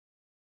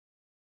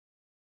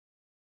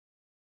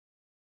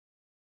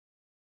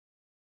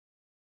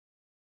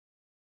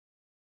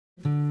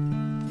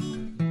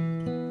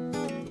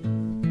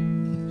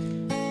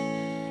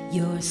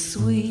Your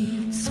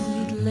sweet,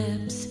 sweet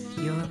lips,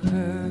 your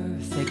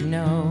perfect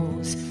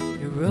nose,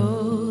 your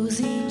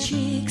rosy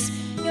cheeks,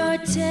 your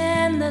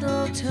 10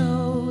 little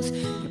toes,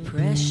 your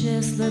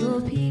precious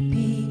little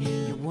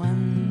pee-pee, your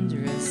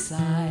wondrous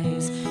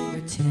size,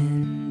 your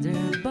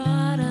tender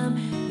bottom,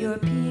 your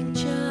pink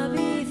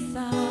chubby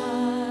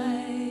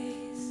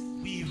thighs.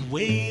 We've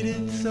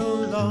waited so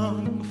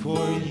long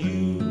for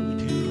you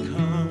to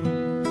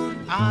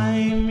come.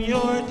 I'm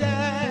your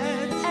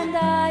dad, and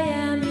I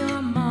am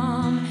your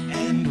mom,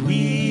 and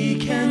we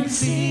can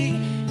see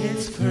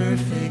it's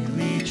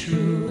perfectly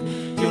true.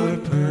 You're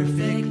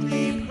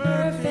perfectly,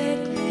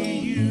 perfectly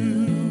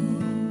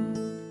you.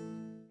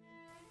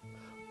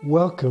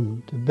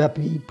 Welcome to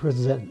Beppy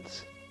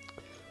Presents.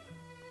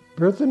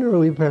 Birth and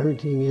Early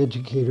Parenting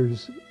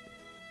Educators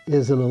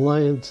is an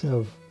alliance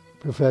of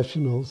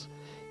professionals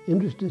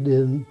interested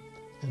in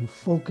and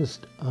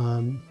focused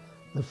on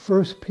the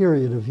first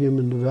period of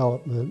human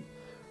development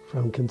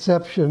from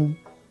conception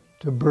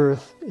to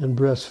birth and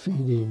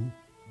breastfeeding.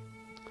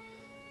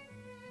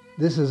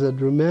 This is a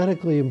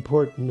dramatically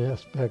important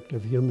aspect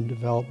of human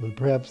development,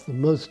 perhaps the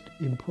most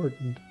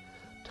important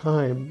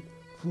time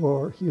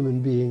for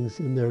human beings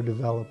in their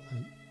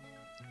development.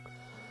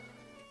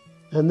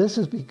 And this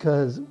is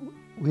because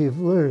we've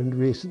learned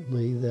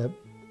recently that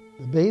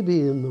the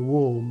baby in the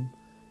womb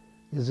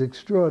is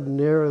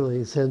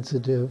extraordinarily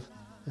sensitive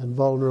and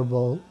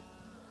vulnerable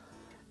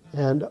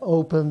and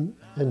open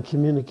and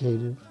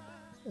communicative,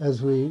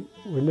 as we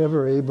were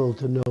never able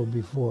to know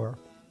before.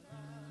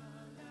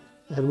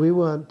 And we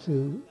want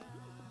to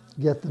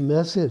get the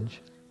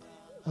message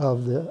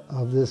of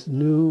these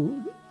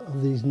new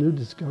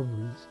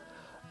discoveries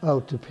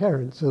out to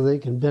parents so they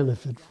can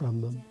benefit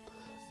from them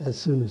as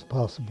soon as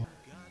possible.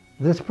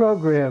 This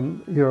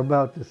program you're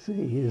about to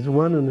see is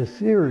one in a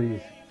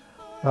series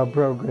of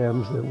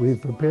programs that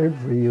we've prepared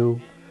for you,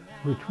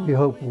 which we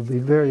hope will be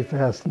very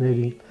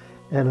fascinating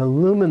and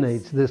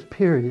illuminates this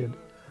period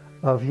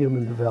of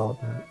human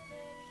development.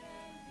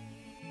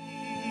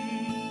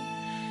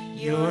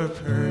 You're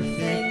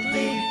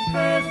perfectly,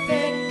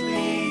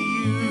 perfectly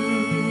you.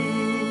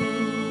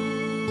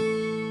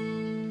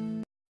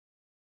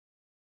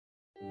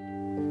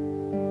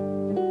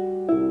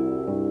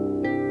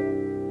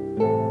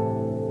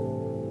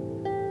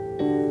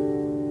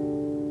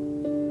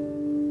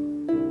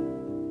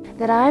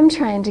 That I'm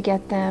trying to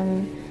get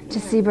them to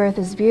see birth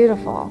as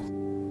beautiful.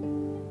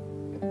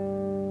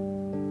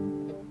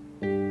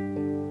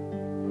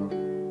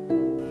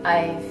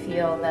 I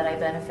feel that I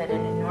benefited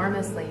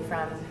enormously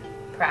from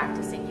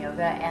practicing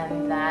yoga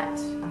and that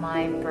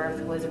my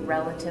birth was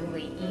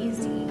relatively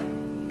easy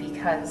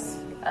because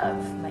of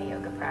my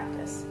yoga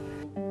practice.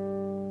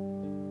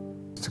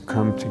 To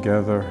come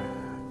together,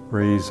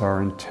 raise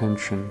our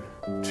intention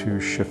to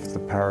shift the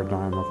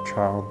paradigm of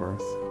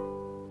childbirth.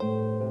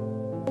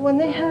 When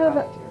they have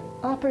an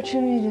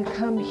opportunity to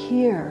come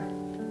here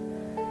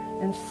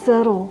and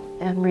settle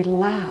and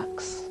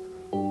relax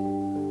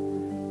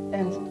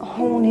and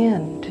hone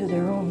in to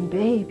their own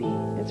baby,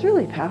 it's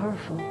really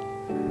powerful.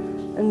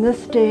 In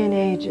this day and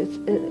age, it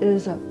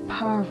is a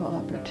powerful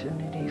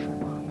opportunity for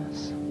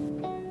mamas.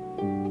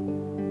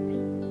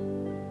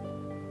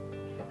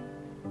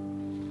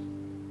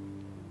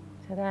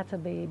 So that's a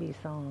baby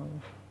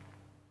song.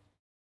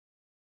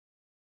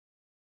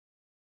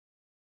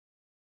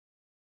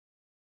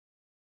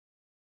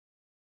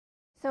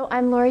 So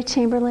I'm Lori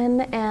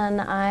Chamberlain, and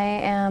I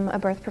am a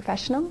birth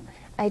professional.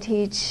 I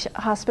teach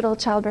hospital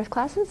childbirth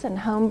classes and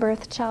home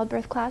birth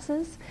childbirth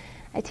classes.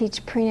 I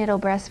teach prenatal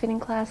breastfeeding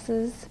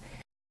classes.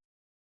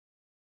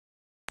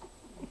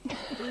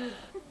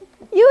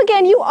 You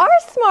again, you are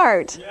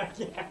smart.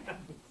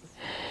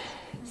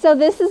 So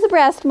this is a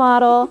breast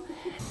model.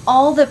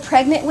 All the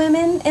pregnant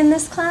women in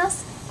this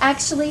class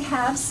actually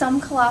have some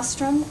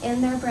colostrum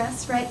in their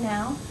breasts right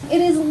now.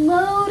 It is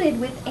loaded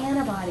with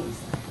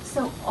antibodies.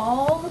 So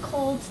all the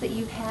colds that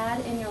you've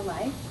had in your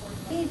life,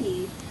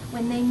 baby,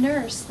 when they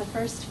nurse the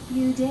first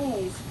few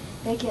days,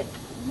 they get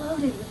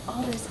loaded with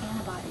all those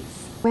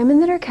antibodies.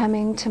 Women that are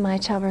coming to my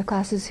childbirth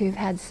classes who've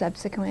had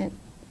subsequent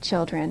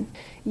children,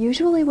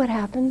 usually what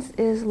happens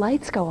is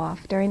lights go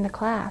off during the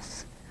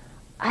class.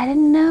 I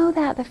didn't know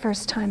that the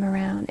first time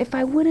around. If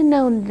I would have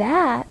known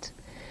that,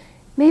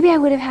 maybe I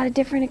would have had a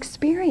different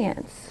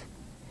experience.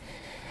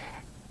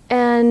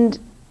 And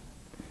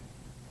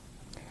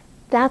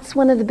that's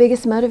one of the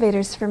biggest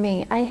motivators for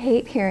me. I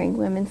hate hearing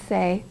women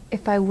say,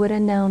 if I would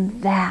have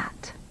known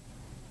that.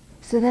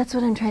 So that's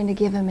what I'm trying to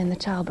give them in the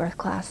childbirth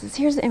classes.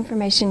 Here's the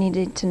information you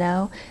need to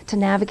know to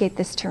navigate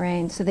this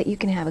terrain so that you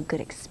can have a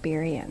good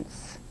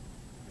experience.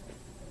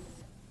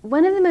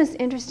 One of the most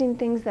interesting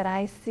things that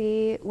I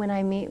see when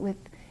I meet with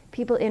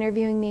people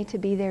interviewing me to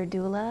be their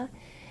doula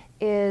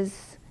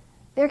is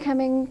they're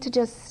coming to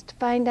just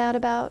find out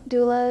about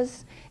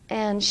doulas,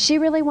 and she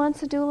really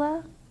wants a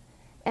doula.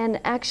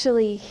 And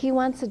actually, he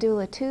wants a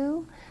doula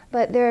too,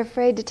 but they're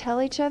afraid to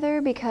tell each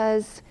other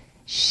because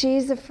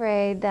she's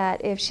afraid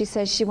that if she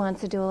says she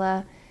wants a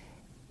doula,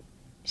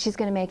 she's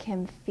going to make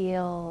him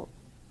feel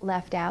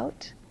left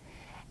out.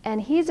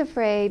 And he's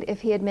afraid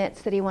if he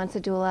admits that he wants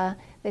a doula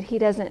that he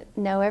doesn't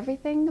know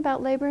everything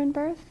about labor and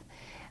birth.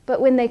 But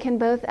when they can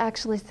both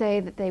actually say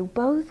that they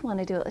both want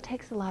to do it, it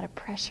takes a lot of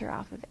pressure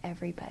off of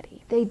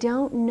everybody. They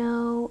don't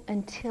know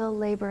until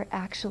labor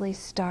actually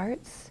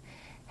starts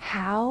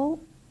how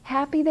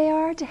happy they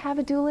are to have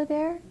a doula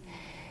there.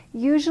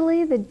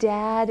 Usually the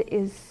dad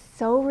is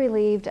so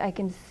relieved, I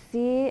can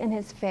see in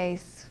his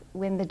face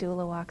when the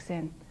doula walks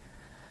in.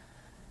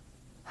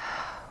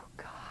 Oh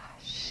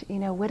gosh, you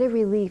know, what a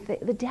relief.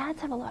 The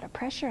dads have a lot of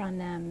pressure on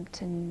them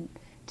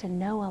to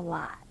know a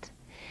lot.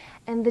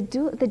 And the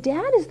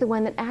dad is the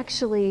one that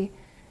actually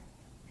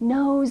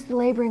knows the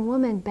laboring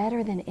woman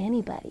better than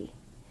anybody.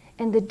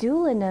 And the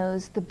doula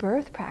knows the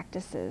birth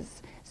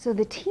practices. So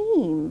the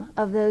team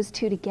of those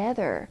two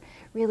together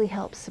really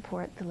helps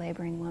support the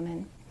laboring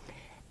woman.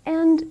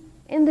 And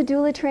in the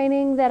doula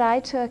training that I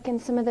took and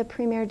some of the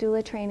premier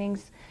doula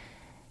trainings,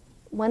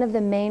 one of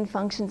the main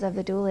functions of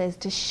the doula is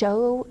to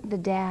show the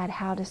dad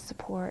how to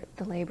support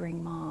the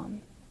laboring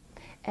mom.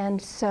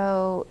 And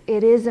so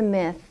it is a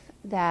myth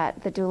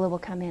that the doula will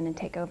come in and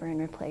take over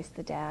and replace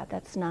the dad.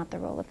 That's not the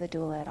role of the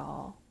doula at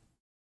all.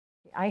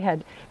 I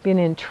had been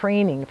in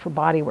training for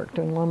body work,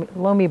 doing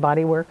Lomi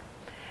body work,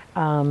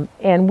 and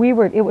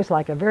it was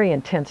like a very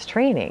intense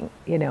training.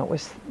 You know, it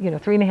was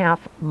 3.5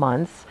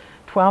 months,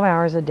 12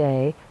 hours a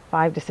day,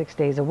 5 to 6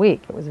 days a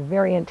week. It was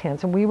very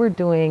intense, and we were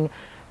doing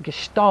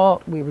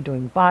Gestalt, we were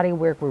doing body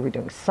work, we were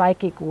doing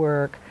psychic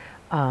work,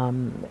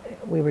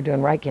 we were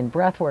doing Reiki and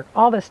breath work,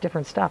 all this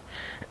different stuff.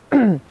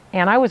 And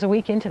I was a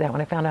week into that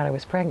when I found out I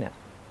was pregnant.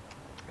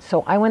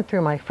 So I went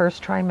through my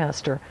first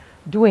trimester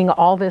doing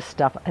all this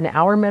stuff, an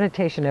hour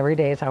meditation every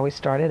day is how we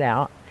started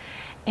out.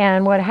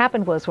 And what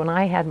happened was when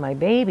I had my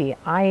baby,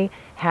 I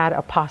had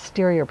a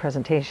posterior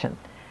presentation.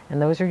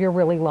 And those are your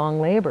really long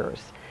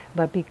labors.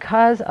 But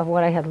because of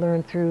what I had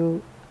learned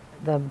through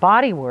the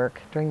body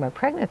work during my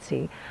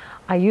pregnancy,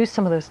 I used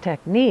some of those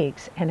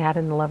techniques and had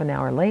an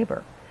 11-hour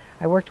labor.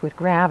 I worked with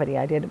gravity.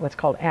 I did what's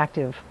called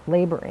active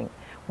laboring,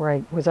 where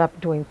I was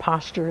up doing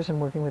postures and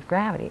working with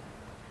gravity,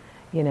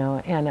 you know,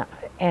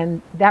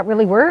 and that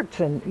really worked.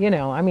 And, you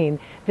know, I mean,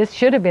 this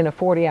should have been a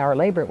 40-hour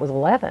labor. It was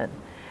 11.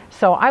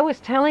 So I was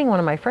telling one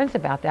of my friends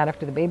about that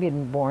after the baby had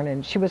been born,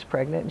 and she was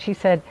pregnant, and she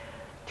said,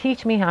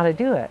 teach me how to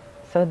do it.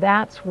 So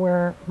that's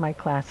where my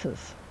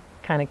classes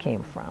kind of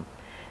came from.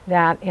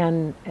 That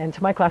and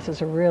so my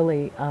classes are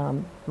really,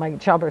 my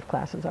childbirth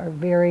classes are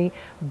very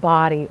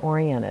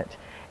body-oriented.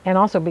 And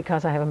also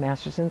because I have a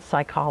master's in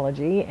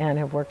psychology and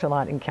have worked a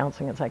lot in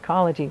counseling and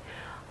psychology,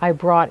 I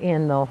brought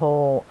in the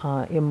whole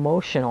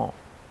emotional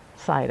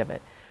side of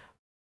it.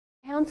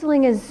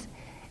 Counseling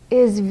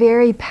is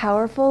very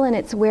powerful, and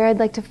it's where I'd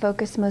like to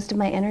focus most of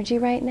my energy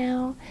right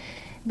now,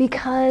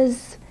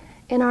 because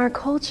in our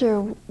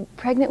culture,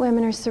 pregnant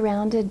women are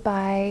surrounded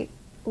by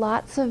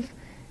lots of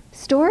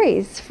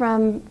stories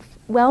from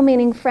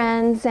well-meaning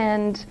friends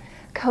and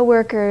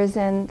coworkers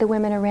and the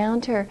women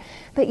around her.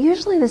 But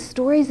usually the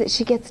stories that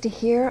she gets to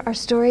hear are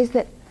stories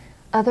that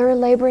other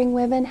laboring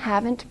women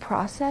haven't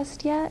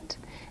processed yet.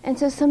 And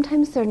so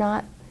sometimes they're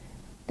not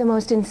the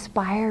most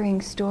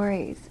inspiring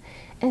stories.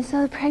 And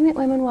so the pregnant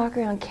women walk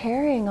around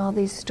carrying all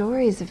these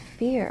stories of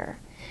fear.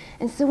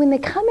 And so when they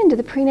come into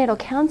the prenatal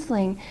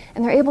counseling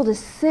and they're able to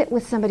sit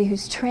with somebody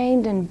who's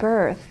trained in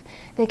birth,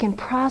 they can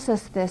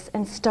process this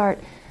and start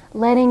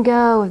letting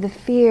go of the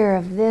fear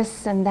of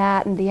this and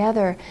that and the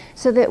other,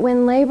 so that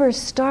when labor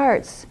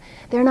starts,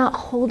 they're not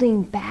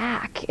holding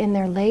back in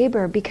their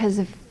labor because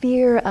of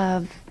fear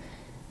of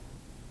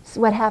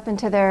what happened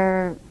to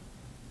their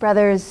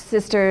brother's,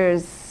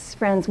 sister's,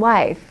 friend's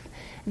wife.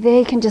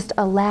 They can just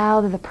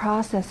allow the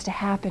process to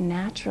happen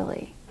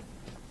naturally.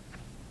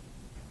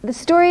 The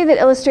story that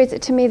illustrates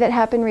it to me that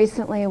happened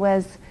recently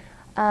was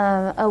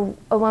a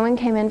woman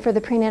came in for the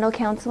prenatal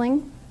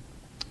counseling,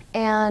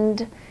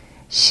 and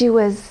she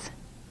was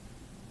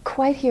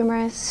quite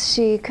humorous.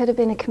 She could have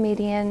been a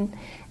comedian,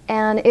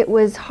 and it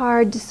was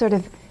hard to sort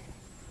of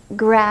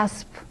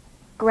grasp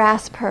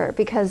her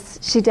because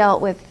she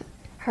dealt with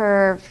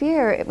her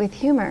fear with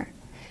humor.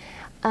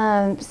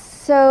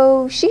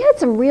 So she had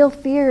some real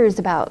fears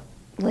about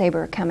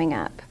labor coming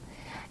up,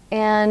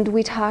 and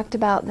we talked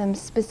about them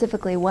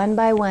specifically. One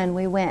by one,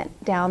 we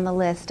went down the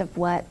list of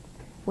what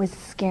was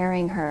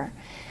scaring her.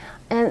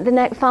 And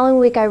the following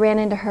week, I ran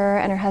into her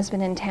and her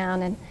husband in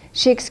town, and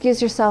she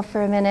excused herself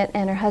for a minute,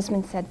 and her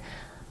husband said,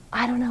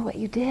 I don't know what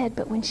you did,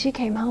 but when she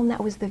came home,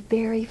 that was the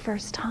very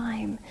first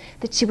time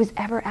that she was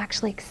ever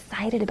actually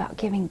excited about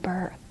giving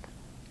birth.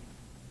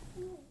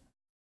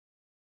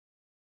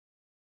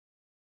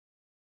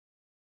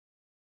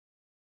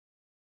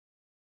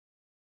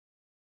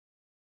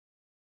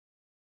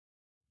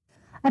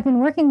 I've been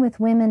working with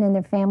women and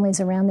their families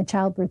around the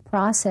childbirth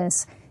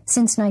process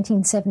since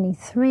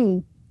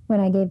 1973, when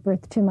I gave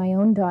birth to my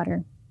own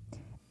daughter.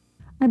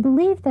 I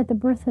believe that the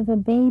birth of a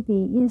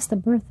baby is the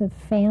birth of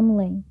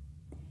family.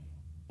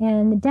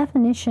 And the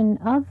definition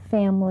of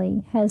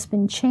family has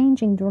been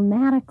changing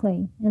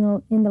dramatically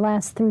in the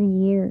last 30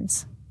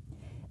 years.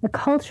 The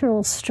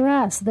cultural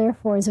stress,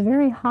 therefore, is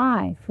very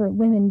high for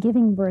women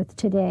giving birth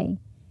today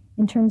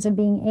in terms of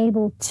being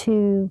able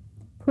to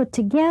put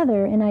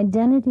together an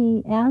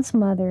identity as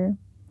mother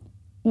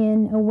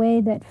in a way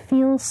that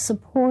feels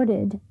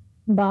supported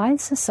by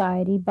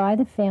society, by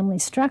the family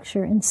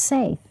structure, and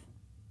safe.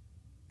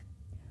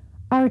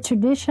 Our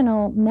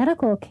traditional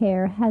medical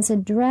care has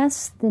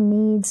addressed the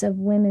needs of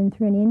women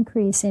through an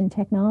increase in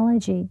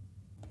technology.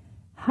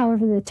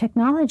 However, the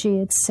technology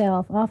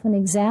itself often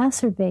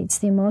exacerbates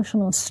the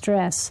emotional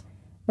stress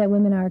that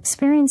women are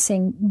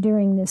experiencing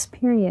during this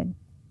period.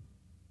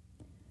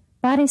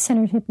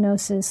 Body-centered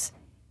hypnosis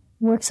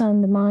works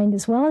on the mind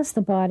as well as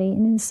the body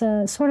and is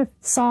a sort of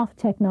soft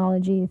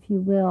technology, if you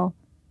will,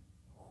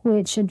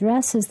 which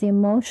addresses the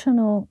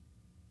emotional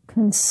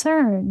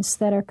concerns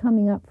that are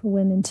coming up for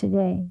women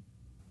today.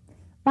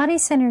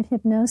 Body-centered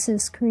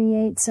hypnosis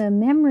creates a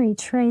memory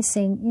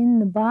tracing in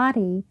the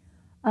body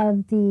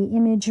of the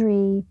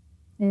imagery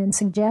and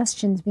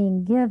suggestions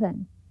being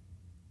given.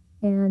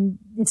 And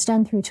it's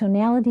done through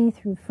tonality,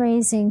 through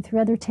phrasing,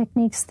 through other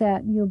techniques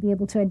that you'll be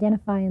able to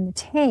identify in the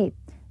tape,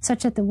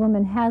 such that the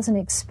woman has an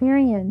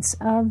experience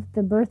of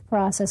the birth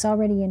process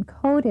already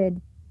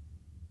encoded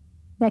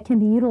that can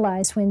be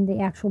utilized when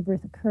the actual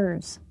birth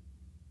occurs.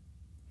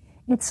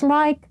 It's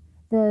like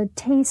the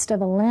taste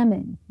of a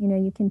lemon. You know,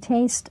 you can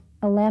taste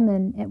a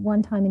lemon at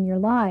one time in your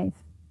life,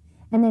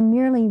 and then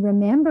merely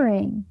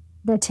remembering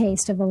the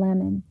taste of a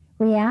lemon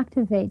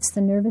reactivates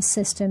the nervous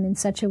system in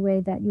such a way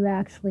that you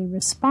actually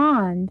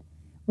respond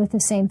with the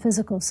same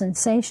physical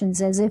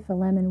sensations as if a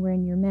lemon were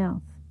in your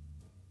mouth.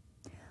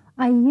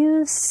 I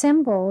use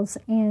symbols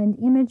and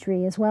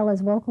imagery as well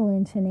as vocal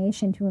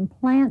intonation to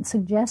implant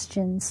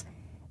suggestions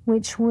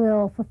which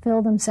will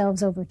fulfill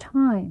themselves over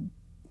time.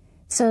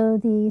 So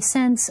the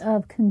sense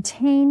of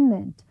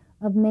containment,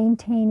 of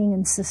maintaining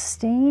and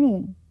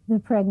sustaining the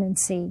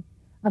pregnancy,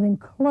 of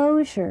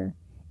enclosure,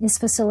 is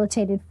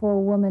facilitated for a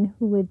woman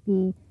who would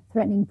be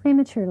threatening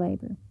premature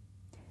labor.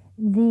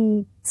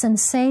 The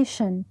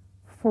sensation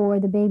for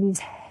the baby's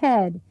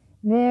head,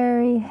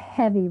 very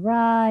heavy,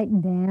 right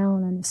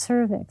down on the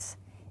cervix,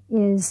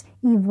 is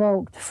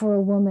evoked for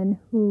a woman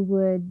who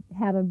would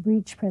have a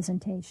breech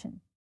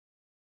presentation.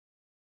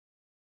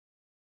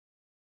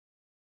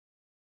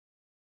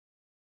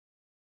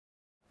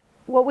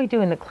 What we do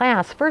in the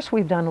class, first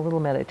we've done a little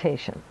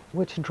meditation,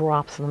 which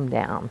drops them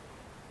down.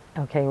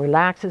 Okay,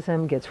 relaxes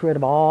them, gets rid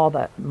of all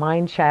the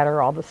mind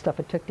chatter, all the stuff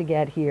it took to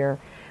get here.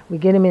 We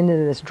get them into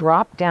this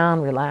drop down,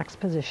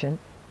 relaxed position.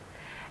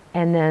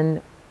 And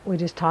then we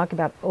just talk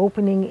about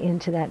opening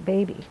into that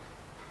baby.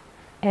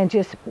 And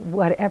just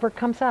whatever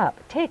comes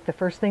up, take the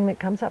first thing that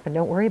comes up and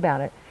don't worry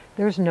about it.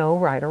 There's no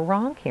right or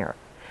wrong here.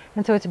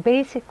 And so it's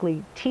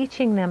basically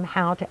teaching them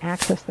how to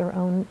access their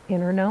own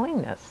inner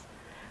knowingness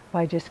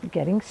by just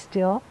getting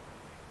still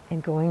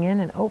and going in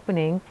and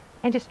opening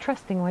and just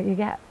trusting what you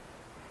get.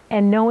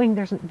 And knowing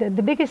there's, the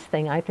biggest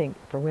thing I think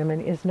for women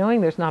is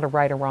knowing there's not a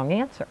right or wrong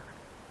answer.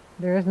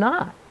 There is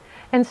not.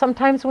 And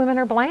sometimes women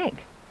are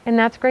blank, and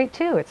that's great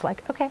too. It's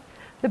like, okay,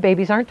 the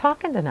babies aren't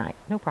talking tonight,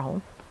 no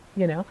problem,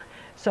 you know.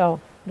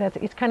 So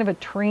it's kind of a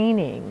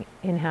training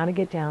in how to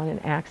get down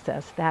and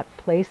access that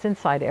place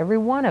inside every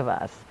one of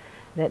us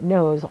that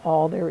knows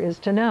all there is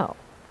to know.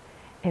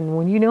 And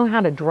when you know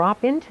how to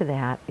drop into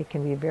that, it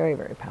can be a very,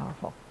 very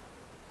powerful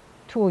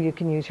tool you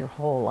can use your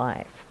whole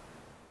life.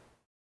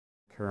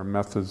 Care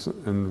methods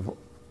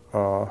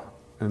involve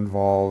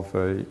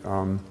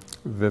a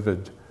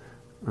vivid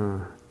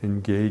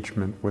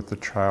engagement with the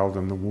child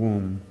in the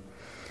womb.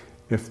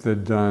 If they're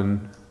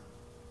done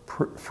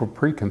for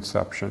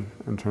preconception,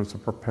 in terms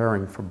of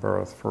preparing for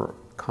birth, for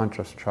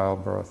conscious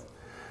childbirth,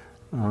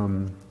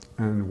 and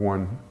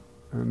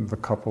the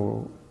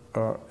couple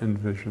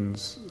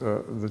envisions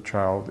the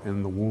child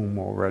in the womb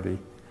already,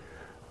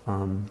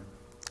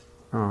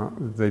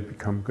 they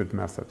become good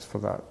methods for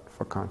that,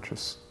 for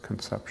conscious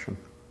conception.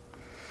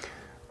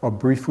 I'll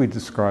briefly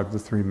describe the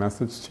three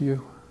methods to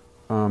you.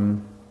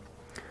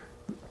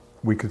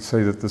 We could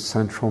say that the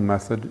central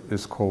method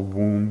is called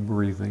womb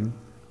breathing.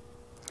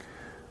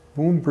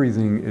 Womb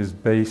breathing is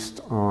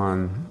based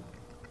on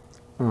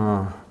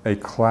a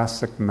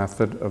classic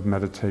method of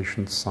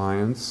meditation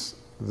science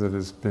that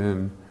has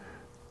been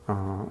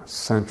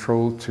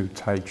central to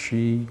Tai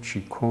Chi,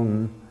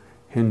 Qigong,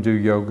 Hindu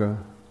yoga,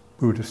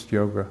 Buddhist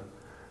yoga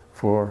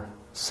for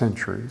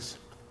centuries.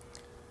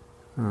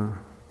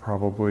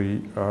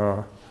 Probably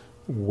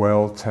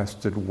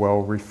well-tested,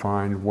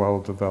 well-refined,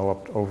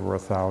 well-developed over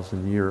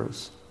 1,000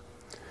 years.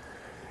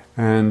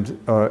 And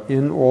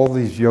in all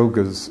these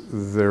yogas,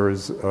 there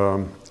is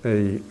a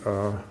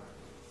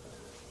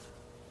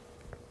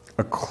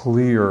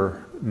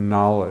clear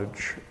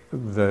knowledge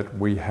that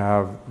we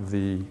have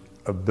the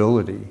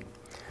ability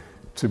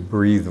to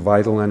breathe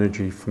vital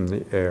energy from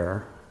the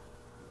air,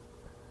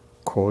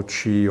 called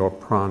chi or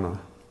prana,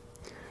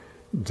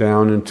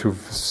 down into a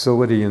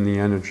facility in the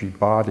energy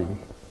body,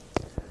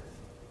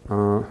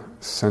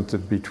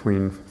 centered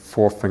between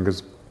 4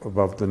 fingers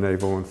above the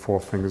navel and 4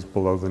 fingers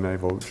below the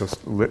navel,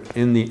 just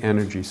in the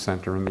energy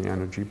center in the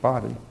energy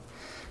body.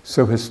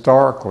 So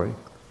historically,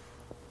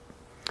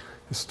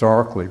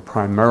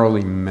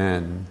 primarily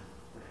men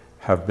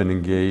have been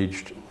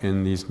engaged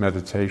in these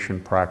meditation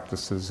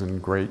practices in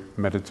great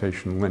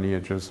meditation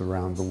lineages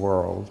around the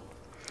world.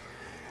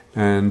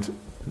 And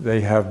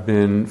they have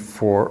been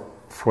for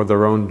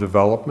their own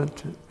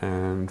development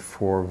and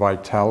for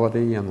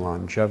vitality and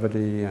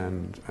longevity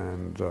and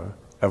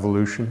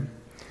evolution,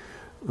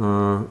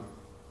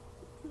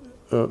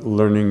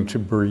 learning to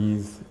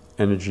breathe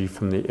energy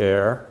from the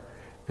air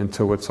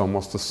until it's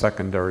almost a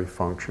secondary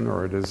function,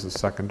 or it is a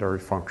secondary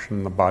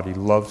function. The body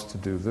loves to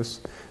do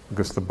this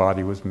because the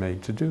body was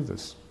made to do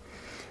this.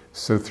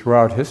 So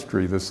throughout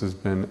history, this has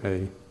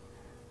been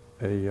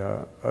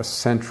a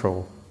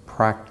central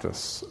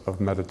practice of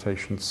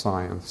meditation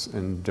science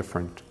in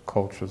different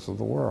cultures of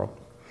the world.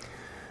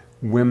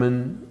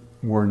 Women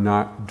were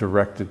not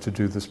directed to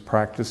do this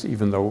practice,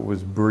 even though it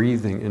was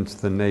breathing into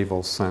the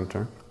navel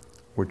center,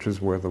 which is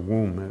where the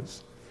womb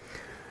is.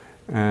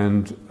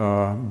 And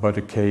but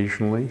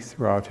occasionally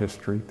throughout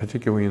history,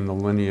 particularly in the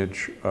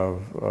lineage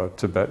of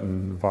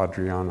Tibetan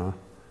Vajrayana,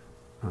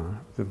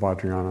 the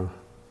Vajrayana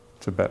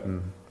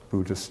Tibetan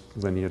Buddhist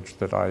lineage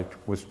that I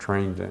was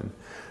trained in,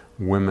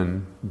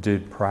 women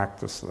did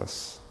practice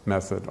this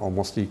method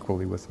almost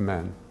equally with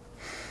men,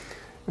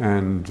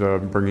 and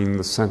bringing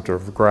the center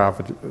of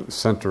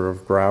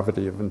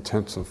gravity of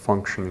intensive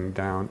functioning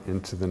down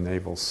into the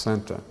navel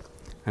center,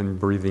 and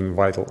breathing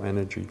vital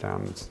energy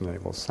down into the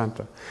navel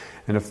center.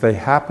 And if they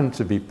happened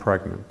to be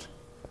pregnant,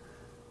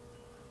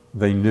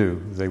 they knew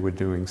they were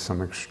doing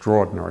some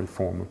extraordinary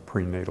form of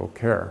prenatal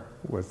care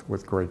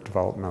with great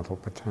developmental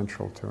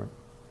potential to it.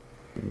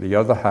 The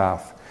other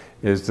half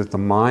is that the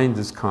mind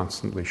is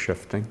constantly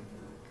shifting.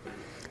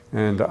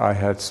 And I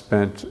had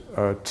spent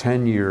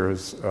 10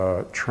 years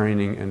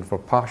training in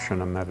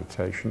Vipassana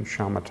meditation,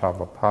 Shamatha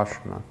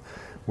Vipassana,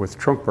 with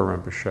Trungpa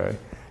Rinpoche.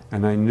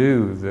 And I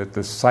knew that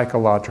the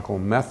psychological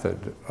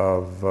method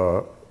of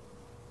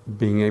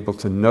being able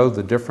to know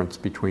the difference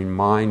between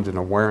mind and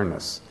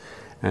awareness,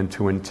 and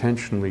to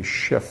intentionally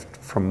shift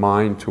from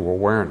mind to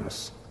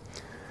awareness,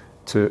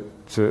 as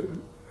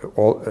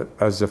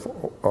if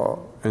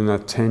in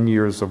that 10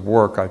 years of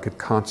work I could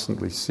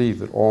constantly see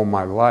that all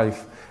my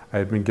life I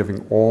had been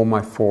giving all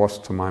my force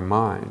to my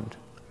mind.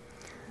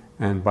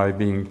 And by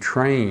being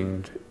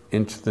trained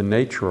into the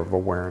nature of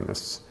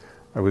awareness,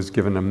 I was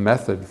given a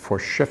method for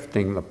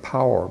shifting the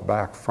power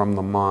back from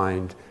the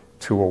mind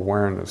to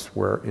awareness,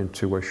 where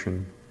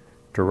intuition,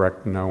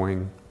 direct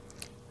knowing,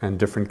 and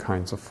different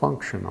kinds of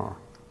function are.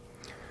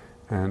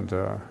 And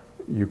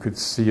you could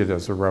see it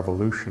as a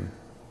revolution,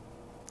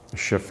 a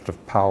shift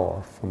of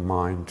power from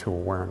mind to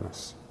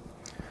awareness.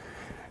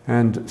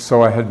 And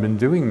so I had been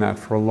doing that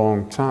for a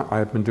long time. I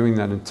had been doing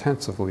that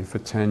intensively for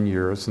 10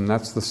 years, and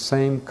that's the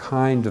same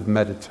kind of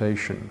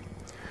meditation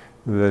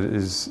that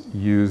is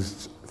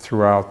used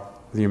throughout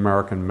the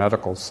American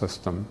medical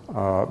system,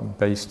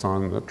 based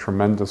on the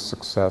tremendous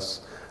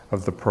success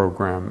of the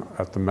program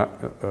at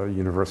the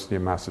University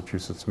of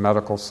Massachusetts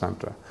Medical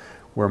Center,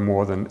 where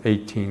more than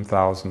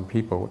 18,000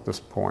 people at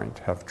this point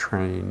have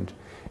trained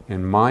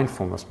in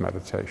mindfulness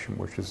meditation,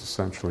 which is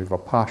essentially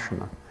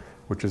Vipassana,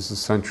 which is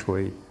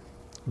essentially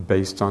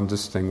based on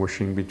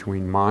distinguishing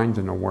between mind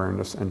and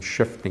awareness and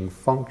shifting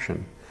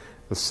function,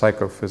 the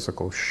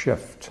psychophysical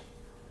shift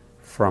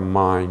from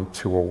mind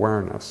to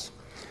awareness.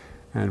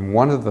 And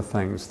one of the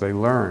things they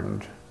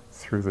learned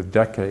through the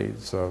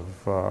decades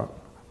of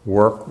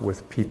work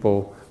with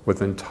people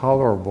with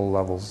intolerable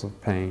levels of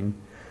pain,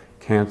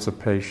 cancer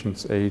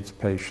patients, AIDS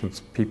patients,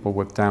 people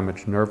with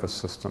damaged nervous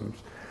systems,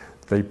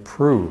 they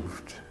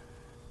proved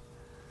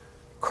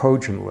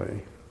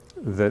cogently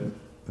that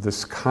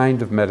this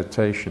kind of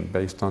meditation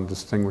based on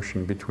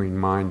distinguishing between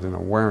mind and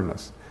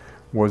awareness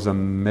was a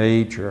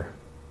major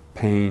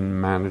pain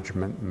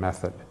management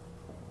method.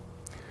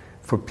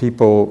 For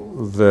people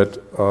that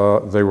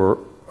they were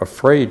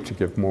afraid to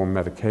give more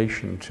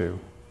medication to,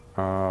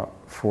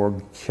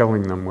 for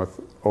killing them with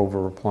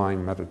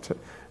over-applying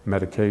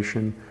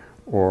medication,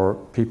 or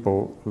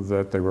people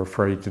that they were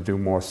afraid to do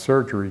more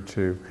surgery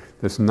to,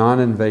 this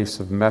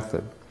non-invasive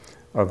method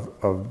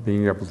of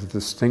being able to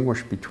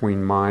distinguish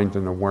between mind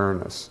and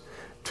awareness,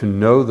 to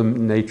know the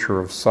nature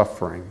of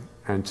suffering,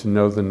 and to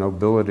know the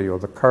nobility or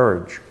the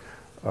courage,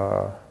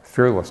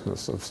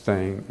 fearlessness of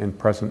staying in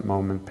present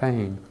moment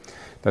pain.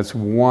 That's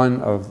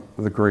one of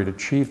the great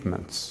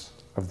achievements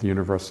of the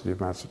University of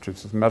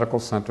Massachusetts Medical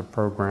Center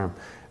program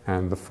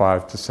and the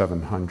 500 to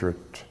 700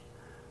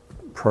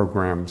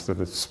 programs that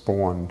it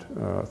spawned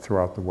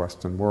throughout the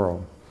Western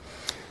world.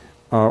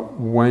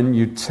 When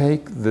you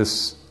take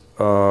this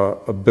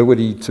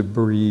ability to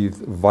breathe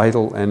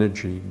vital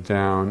energy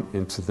down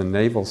into the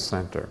navel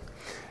center,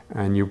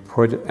 and you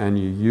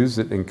use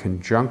it in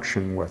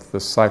conjunction with the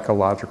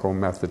psychological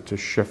method to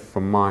shift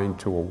from mind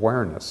to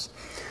awareness,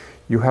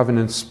 you have an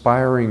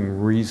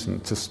inspiring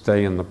reason to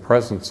stay in the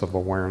presence of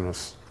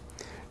awareness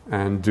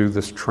and do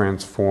this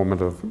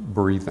transformative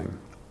breathing.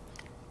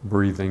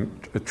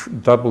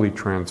 Doubly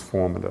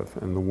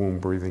transformative in the womb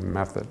breathing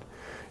method.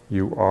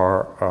 You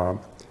are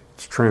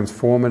It's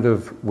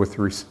transformative with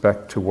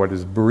respect to what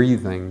is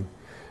breathing,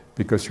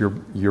 because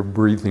you're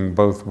breathing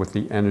both with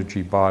the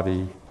energy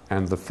body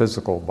and the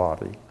physical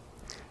body.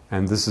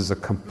 And this is a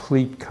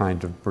complete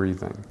kind of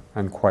breathing,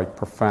 and quite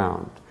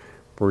profound.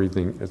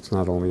 Breathing, it's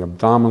not only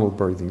abdominal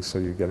breathing, so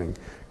you're getting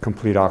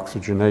complete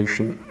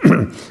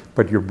oxygenation,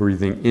 but you're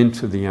breathing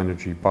into the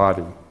energy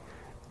body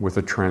with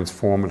a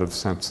transformative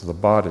sense of the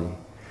body.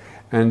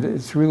 And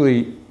it's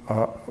really,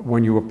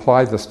 when you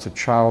apply this to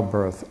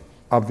childbirth,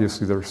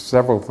 obviously there are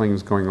several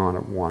things going on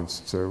at once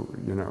to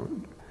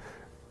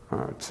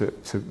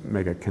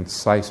make a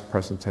concise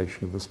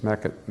presentation of this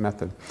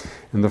method.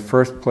 In the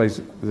first place,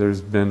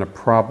 there's been a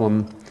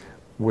problem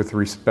with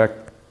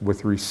respect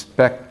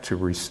to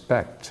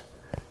respect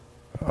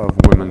of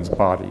women's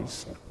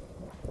bodies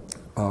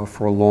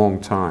for a long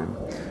time.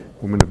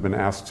 Women have been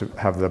asked to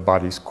have their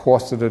bodies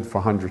corseted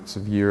for hundreds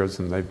of years,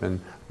 and they've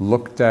been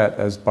looked at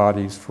as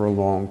bodies for a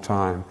long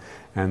time.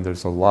 And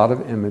there's a lot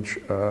of image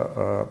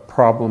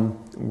problem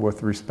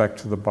with respect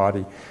to the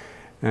body.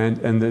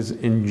 And there's,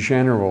 in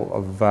general,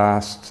 a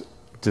vast,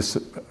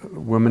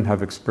 women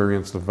have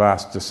experienced a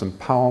vast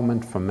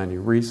disempowerment for many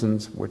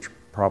reasons, which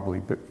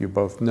probably you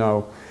both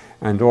know,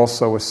 and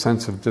also a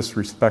sense of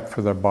disrespect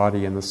for their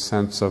body and a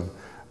sense of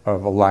a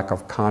lack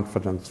of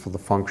confidence for the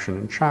function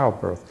in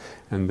childbirth.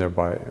 And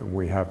thereby,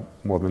 we have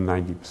more than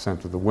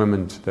 90% of the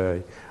women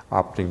today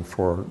opting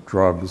for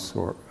drugs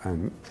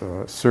and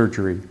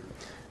surgery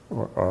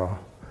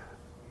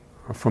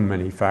from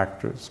many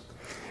factors.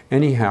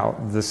 Anyhow,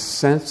 the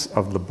sense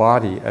of the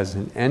body as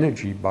an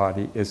energy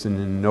body is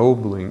an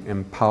ennobling,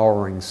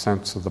 empowering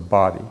sense of the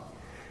body,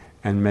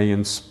 and may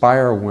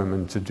inspire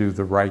women to do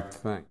the right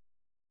thing.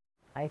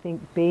 I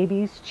think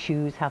babies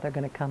choose how they're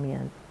going to come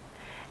in.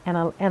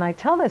 And I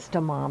tell this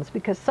to moms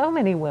because so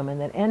many women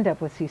that end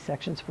up with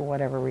C-sections for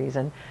whatever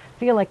reason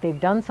feel like they've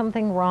done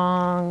something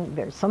wrong,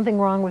 there's something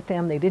wrong with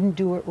them, they didn't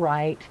do it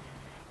right,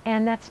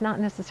 and that's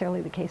not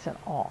necessarily the case at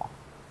all.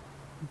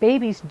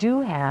 Babies do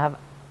have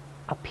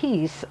a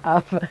piece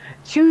of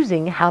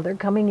choosing how they're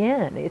coming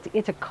in.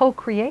 It's a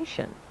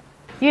co-creation.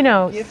 You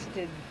know,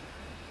 gifted.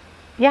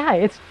 Yeah,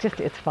 it's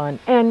fun.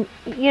 And,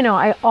 you know,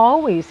 I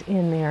always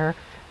in there,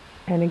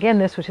 and again,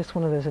 this was just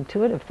one of those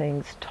intuitive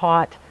things,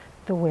 taught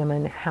the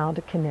women how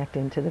to connect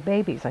into the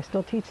babies. I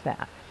still teach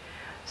that.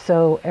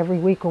 So every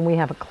week when we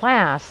have a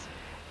class,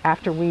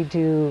 after we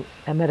do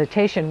a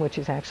meditation, which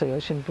is actually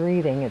ocean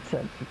breathing, it's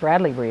a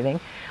Bradley breathing,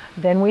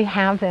 then we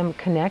have them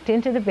connect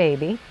into the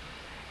baby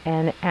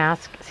and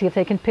see if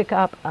they can pick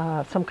up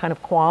some kind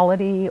of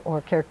quality or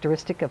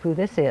characteristic of who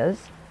this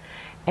is.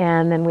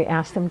 And then we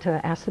ask them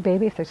to ask the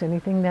baby if there's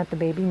anything that the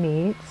baby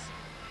needs.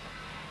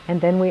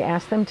 And then we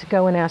ask them to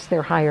go and ask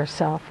their higher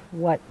self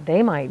what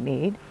they might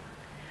need.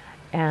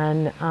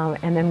 And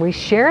then we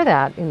share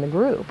that in the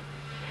group.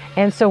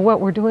 And so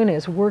what we're doing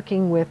is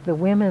working with the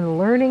women,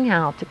 learning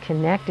how to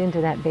connect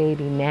into that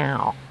baby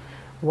now,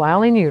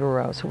 while in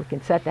utero, so we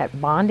can set that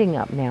bonding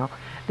up now.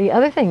 The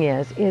other thing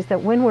is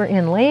that when we're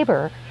in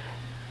labor,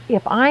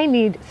 if I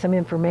need some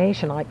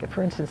information, like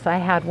for instance, I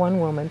had one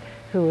woman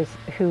who was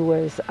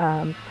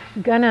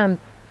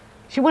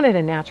she wanted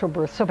a natural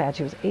birth so bad.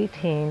 She was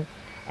 18,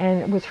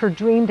 and it was her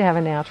dream to have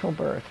a natural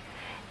birth.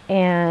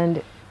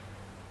 And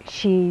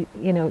she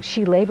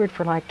labored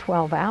for like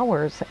 12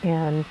 hours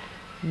and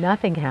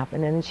nothing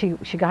happened. And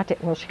she got to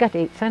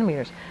 8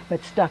 centimeters,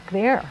 but stuck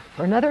there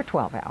for another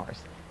 12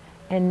 hours.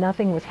 And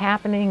nothing was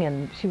happening,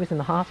 and she was in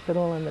the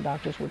hospital, and the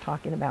doctors were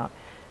talking about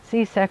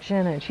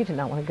C-section, and she did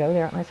not want to go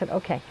there. And I said,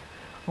 okay,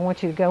 I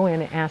want you to go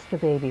in and ask the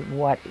baby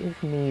what is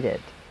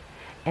needed.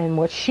 And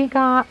what she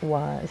got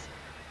was,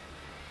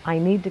 I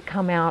need to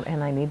come out,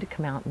 and I need to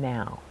come out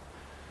now.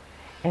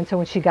 And so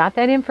when she got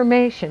that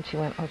information, she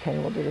went, okay,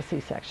 we'll do the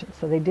C-section.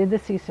 So they did the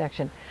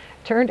C-section.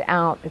 Turned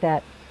out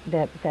that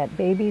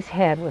baby's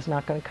head was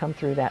not going to come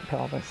through that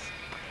pelvis.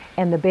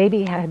 And the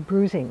baby had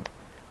bruising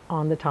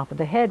on the top of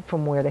the head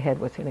from where the head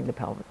was hitting the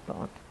pelvic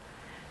bone.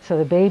 So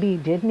the baby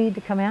did need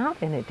to come out,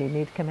 and it did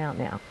need to come out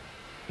now,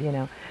 you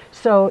know.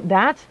 So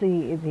that's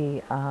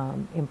the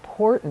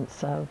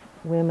importance of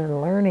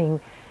women learning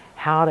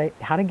how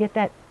to get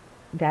that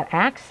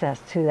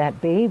access to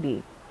that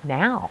baby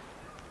now,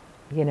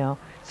 you know,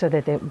 so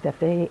that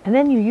they and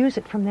then you use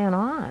it from then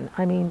on.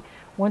 I mean,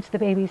 once the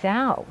baby's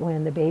out,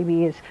 when the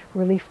baby is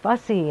really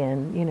fussy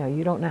and, you know,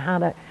 you don't know how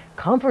to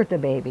comfort the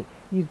baby,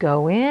 you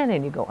go in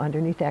and you go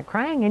underneath that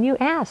crying and you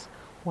ask,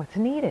 what's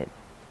needed?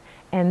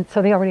 And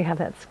so they already have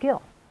that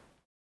skill.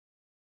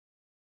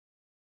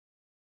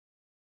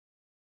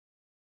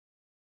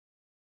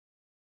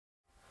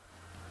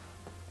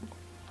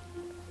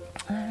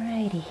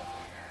 Alrighty.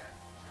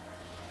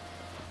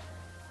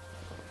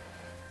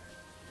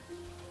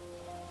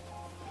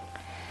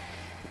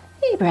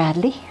 Hey,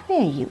 Bradley,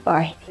 there you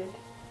are.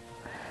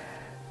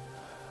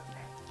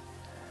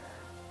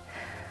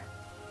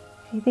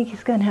 You think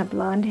he's gonna have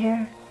blonde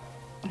hair?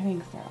 I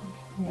think so.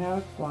 Yeah, I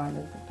was blonde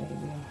as a baby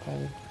and so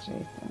was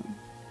Jason.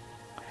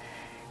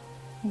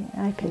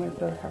 Yeah, I could. We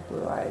both have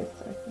blue eyes,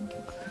 so I think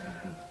it's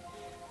gonna be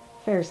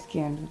fair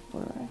skinned with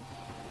blue eyes.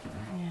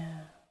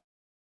 Yeah.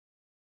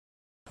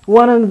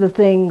 one of the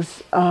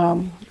things,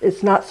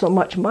 it's not so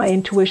much my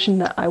intuition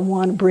that I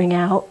want to bring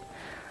out.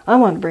 I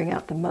want to bring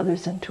out the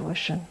mother's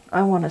intuition.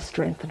 I want to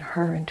strengthen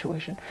her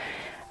intuition.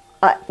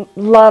 A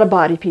lot of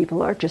body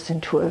people are just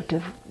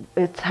intuitive.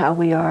 It's how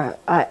we are.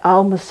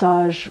 I'll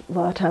massage a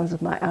lot of times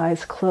with my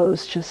eyes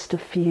closed just to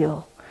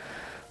feel.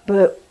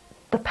 But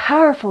the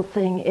powerful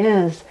thing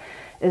is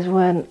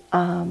when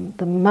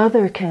the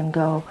mother can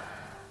go.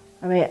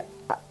 I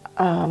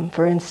mean,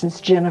 for instance,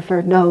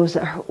 Jennifer knows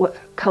that what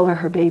color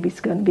her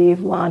baby's going to be,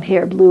 blonde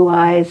hair, blue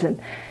eyes, and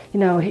you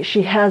know,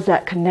 she has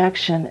that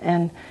connection.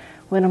 And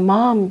when a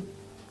mom,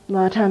 a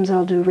lot of times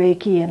I'll do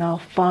Reiki and I'll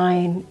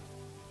find,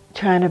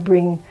 trying to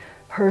bring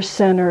her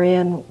center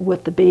in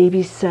with the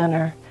baby's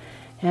center.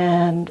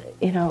 And,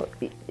 you know,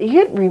 you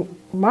get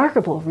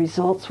remarkable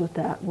results with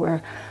that,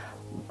 where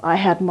I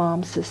had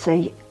moms to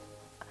say,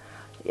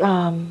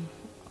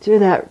 through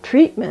that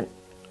treatment,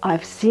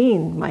 I've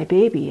seen my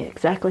baby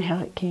exactly how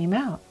it came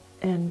out.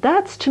 And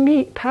that's, to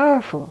me,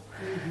 powerful,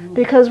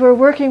 because we're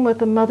working with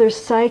the mother's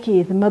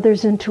psyche, the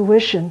mother's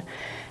intuition.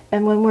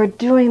 And when we're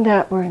doing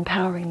that, we're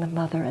empowering the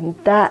mother. And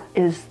that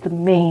is the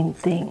main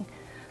thing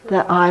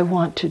that I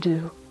want to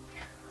do.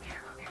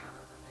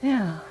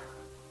 Yeah.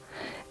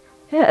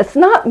 Yeah, it's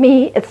not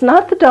me, it's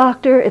not the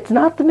doctor, it's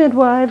not the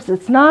midwives,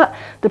 it's not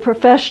the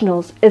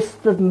professionals, it's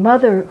the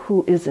mother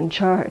who is in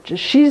charge.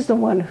 She's the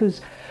one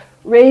who's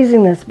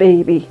raising this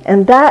baby,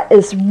 and that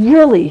is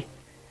really,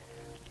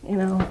 you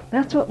know,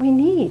 that's what we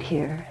need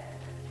here.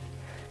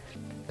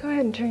 Go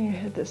ahead and turn your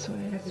head this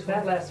way.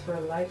 That lasts for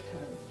a lifetime.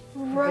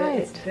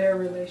 Right. It's their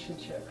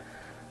relationship.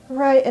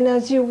 Right, and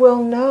as you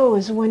well know,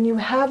 is when you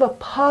have a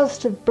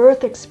positive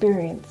birth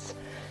experience,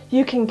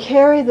 you can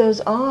carry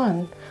those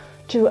on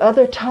to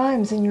other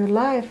times in your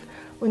life,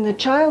 in the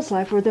child's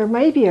life, where there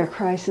may be a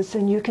crisis,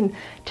 and you can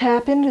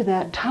tap into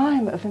that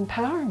time of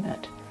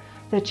empowerment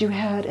that you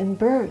had in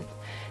birth.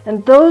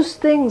 And those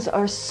things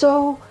are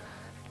so,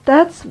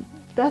 that's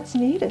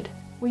needed.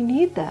 We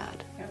need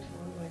that.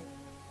 Absolutely.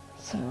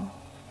 So,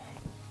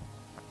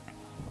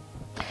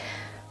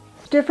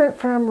 it's different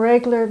from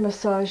regular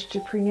massage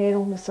to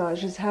prenatal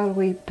massage is how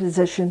we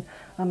position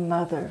a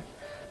mother.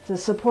 The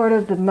support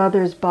of the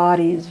mother's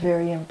body is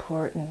very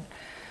important.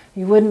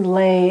 You wouldn't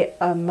lay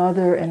a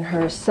mother in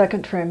her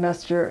second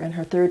trimester and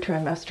her third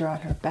trimester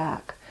on her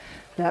back.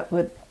 That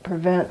would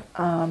prevent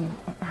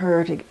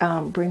her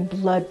to bring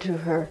blood to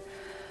her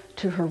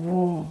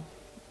womb.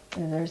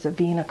 And there's a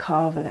vena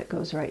cava that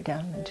goes right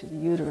down into the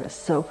uterus.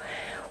 So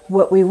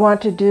what we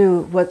want to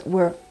do, what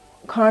we're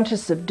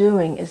conscious of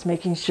doing, is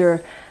making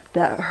sure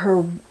that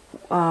her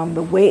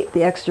the weight,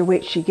 the extra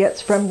weight she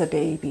gets from the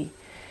baby,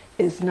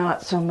 is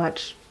not so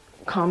much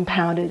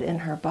compounded in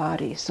her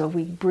body. So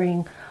we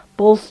bring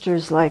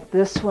bolsters like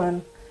this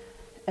one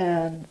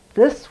and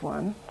this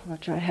one,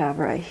 which I have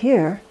right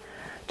here,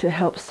 to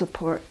help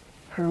support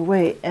her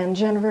weight. And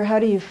Jennifer, how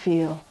do you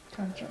feel?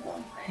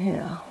 Comfortable.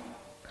 Yeah.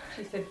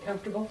 She said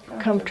comfortable?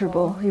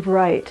 Comfortable. You're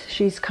right.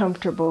 She's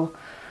comfortable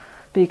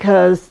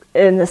because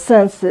in the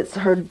sense that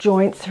her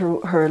joints,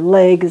 her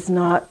leg is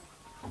not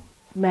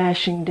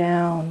mashing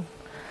down.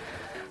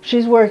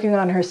 She's working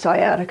on her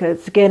sciatica.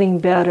 It's getting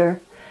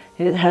better.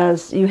 It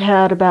has, you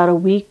had about a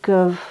week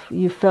of,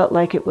 you felt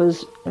like it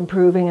was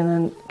improving and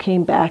then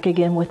came back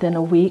again within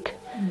a week.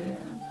 Yeah.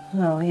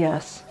 Oh,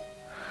 yes.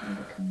 I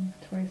come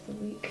twice a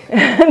week.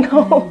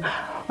 No,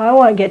 I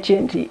want to get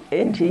you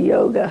into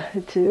yoga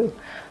too.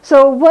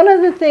 So one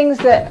of the things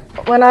that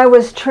when I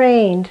was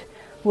trained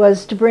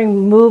was to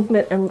bring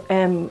movement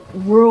and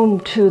room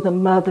to the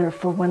mother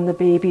for when the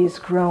baby is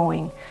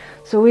growing.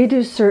 So we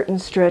do certain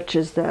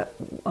stretches that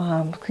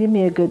give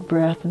me a good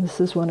breath, and this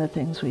is one of the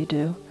things we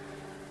do.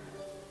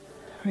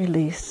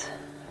 Release.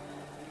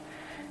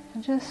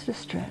 And just a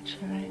stretch,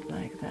 right,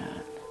 like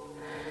that.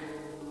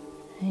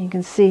 And you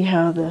can see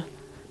how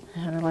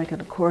kind of like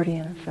an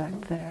accordion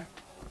effect there.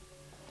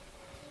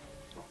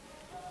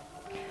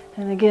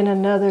 And again,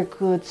 another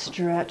good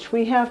stretch.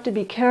 We have to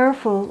be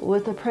careful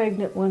with the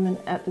pregnant women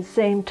at the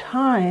same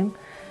time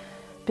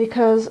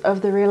because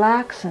of the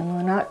relaxin.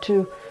 We're not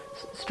to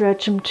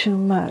stretch them too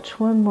much.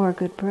 One more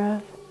good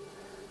breath.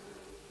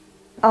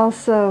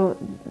 Also,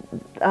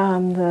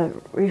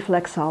 the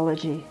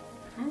reflexology.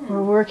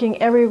 We're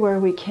working everywhere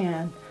we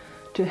can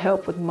to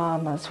help with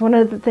mamas. One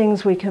of the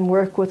things we can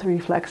work with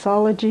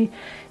reflexology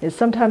is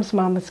sometimes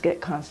mamas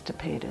get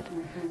constipated.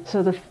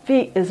 So the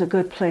feet is a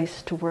good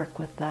place to work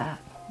with that.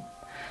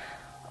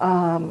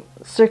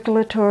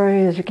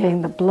 Circulatory is you're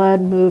getting the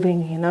blood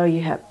moving. You know,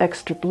 you have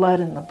extra blood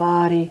in the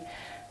body.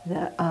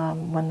 That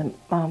when the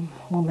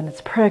woman is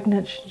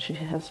pregnant, she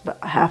has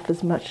about half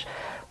as much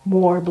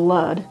more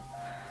blood.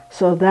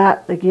 So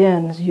that,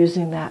 again, is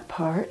using that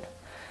part.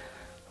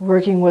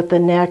 Working with the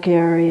neck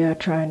area,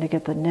 trying to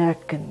get the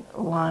neck and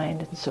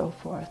aligned and so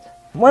forth.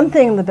 One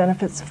thing, the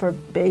benefits for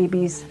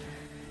babies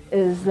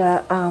is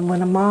that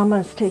when a mama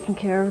is taking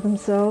care of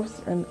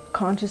themselves and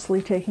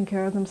consciously taking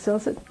care of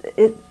themselves,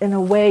 it in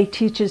a way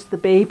teaches the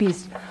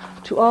babies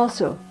to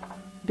also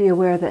be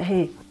aware that,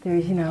 hey,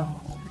 there's, you know,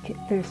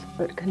 there's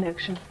a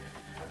connection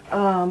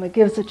It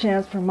gives a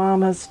chance for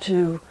mamas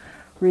to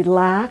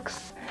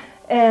relax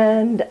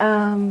and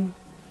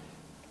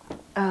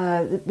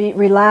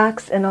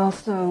relax and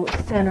also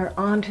center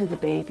onto the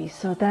baby.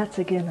 So that's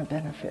again a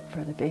benefit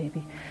for the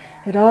baby.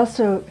 It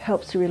also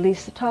helps to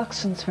release the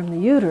toxins from the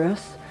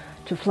uterus,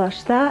 to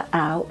flush that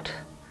out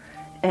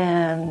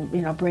and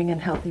bring in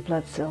healthy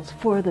blood cells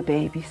for the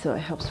baby, so it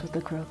helps with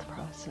the growth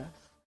process.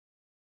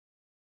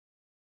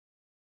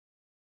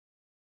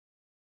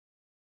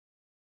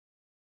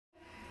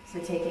 So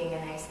taking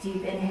a nice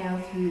deep inhale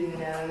through the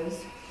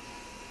nose.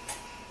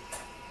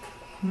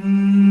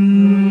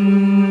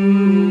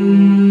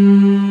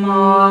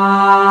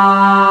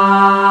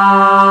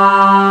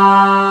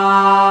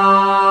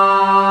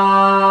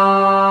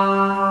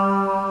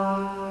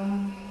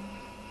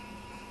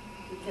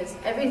 Because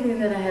everything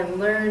that I had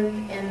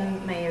learned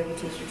in my yoga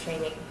teacher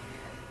training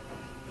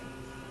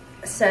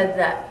said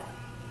that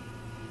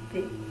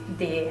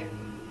the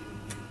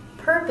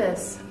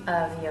purpose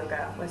of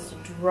yoga was to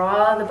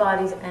draw the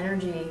body's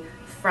energy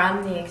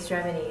from the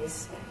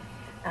extremities,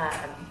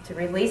 to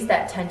release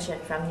that tension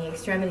from the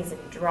extremities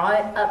and draw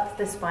it up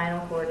the spinal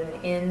cord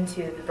and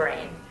into the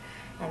brain.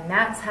 And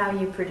that's how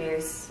you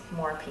produce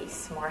more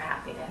peace, more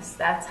happiness.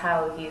 That's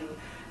how you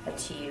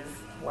achieve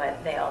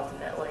what they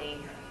ultimately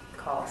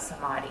call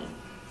samadhi.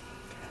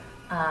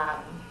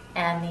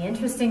 And the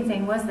interesting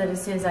thing was that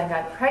as soon as I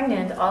got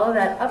pregnant, all of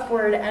that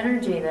upward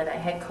energy that I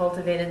had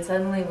cultivated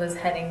suddenly was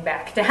heading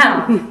back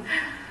down.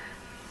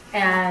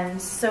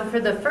 And so for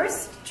the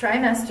first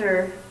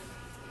trimester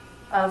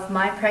of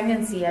my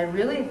pregnancy, I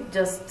really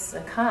just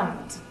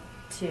succumbed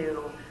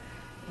to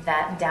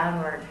that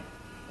downward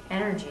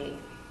energy.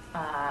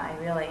 I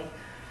really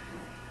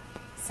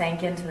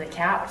sank into the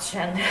couch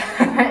and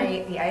I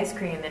ate the ice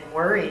cream and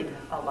worried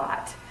a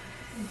lot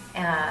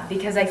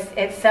because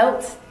it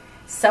felt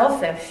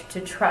selfish to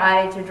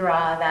try to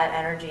draw that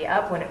energy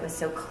up when it was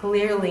so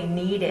clearly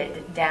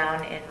needed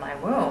down in my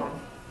womb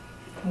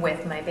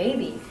with my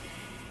baby.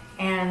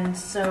 And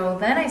so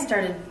then I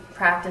started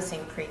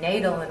practicing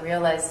prenatal and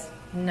realized,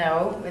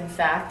 no, in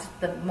fact,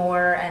 the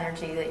more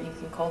energy that you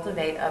can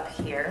cultivate up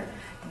here,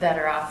 the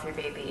better off your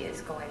baby is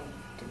going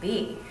to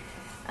be.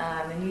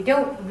 And you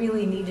don't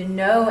really need to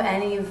know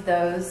any of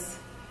those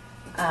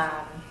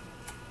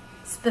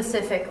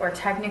specific or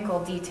technical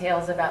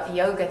details about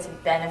yoga to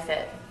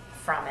benefit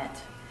from it.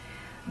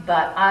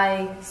 But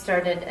I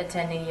started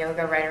attending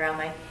yoga right around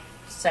my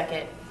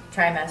second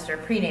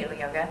trimester, prenatal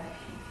yoga,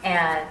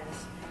 and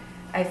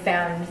I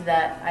found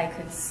that I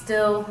could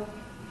still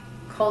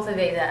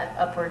cultivate that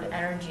upward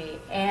energy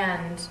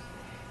and,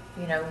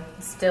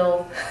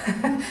 still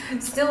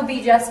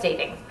be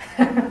gestating.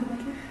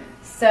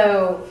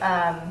 So,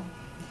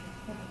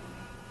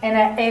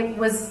 it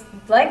was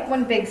like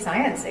one big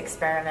science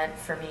experiment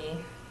for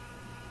me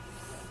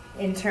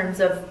in terms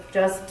of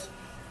just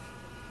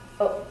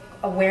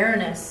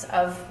awareness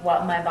of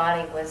what my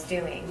body was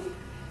doing.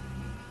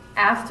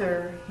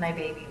 After my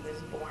baby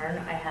was born,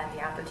 I had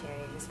the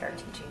opportunity to start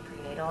teaching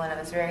prenatal, and I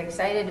was very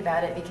excited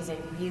about it because I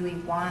really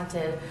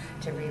wanted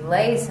to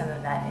relay some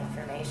of that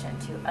information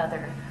to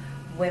other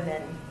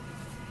women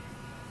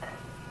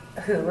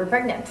who were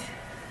pregnant,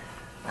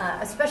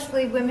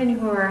 especially women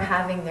who are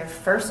having their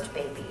first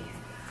baby.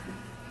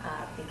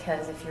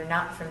 Because if you're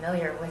not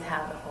familiar with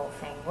how the whole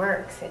thing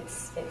works, it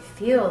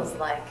feels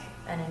like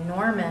an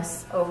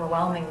enormous,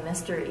 overwhelming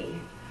mystery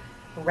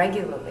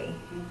regularly.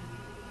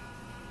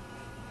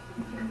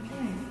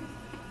 Okay.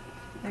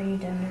 Are you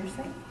done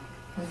nursing?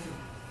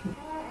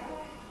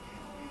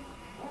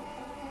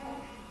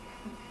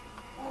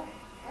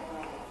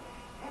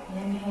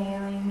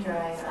 Inhaling,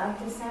 drawing up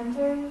to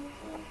center,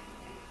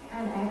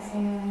 and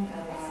exhaling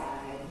other side.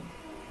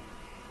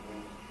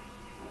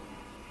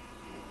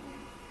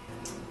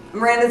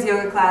 Miranda's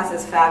yoga class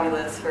is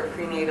fabulous for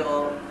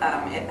prenatal.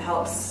 It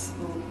helps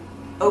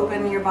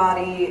open your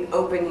body,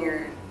 open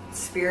your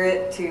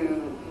spirit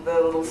to the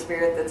little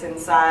spirit that's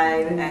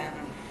inside,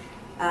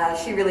 and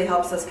she really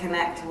helps us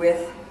connect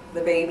with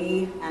the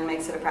baby and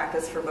makes it a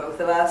practice for both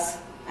of us,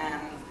 and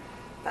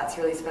that's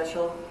really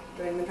special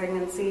during the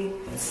pregnancy.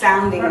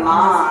 Sounding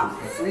Ma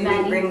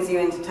really brings you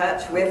into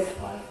touch with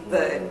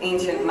the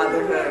ancient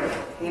motherhood,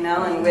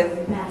 and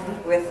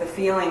with the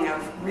feeling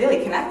of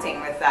really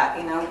connecting with that,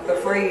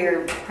 Before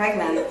you're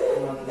pregnant,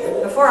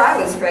 before I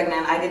was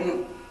pregnant,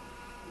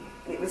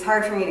 it was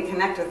hard for me to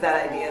connect with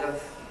that idea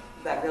of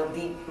that real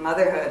deep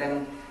motherhood,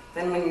 and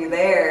then when you're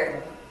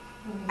there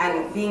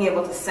and being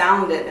able to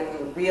sound it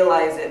and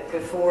realize it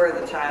before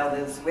the child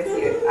is with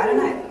you, I don't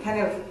know,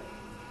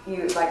 you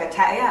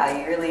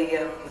really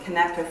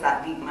connect with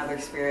that deep mother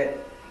spirit.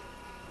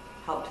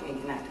 Helped me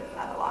connect with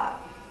that a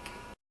lot.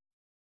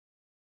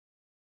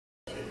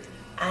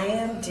 I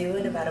am due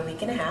in about a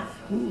week and a half.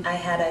 I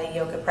had a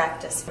yoga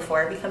practice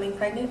before becoming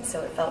pregnant,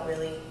 so it felt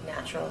really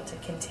natural to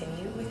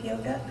continue with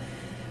yoga.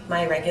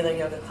 My regular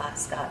yoga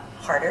class got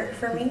harder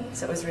for me,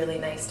 so it was really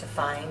nice to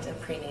find a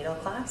prenatal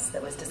class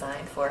that was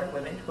designed for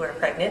women who are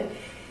pregnant.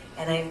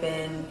 And I've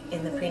been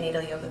in the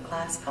prenatal yoga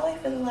class probably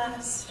for the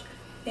last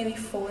maybe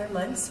 4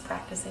 months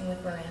practicing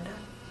with Miranda.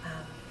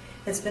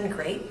 It's been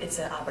great. It's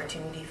an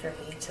opportunity for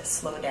me to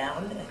slow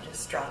down and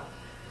just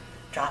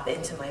drop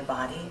into my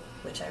body,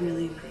 which I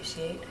really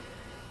appreciate.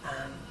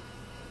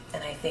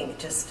 And I think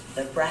just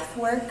the breath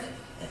work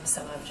and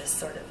some of just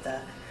sort of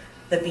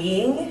the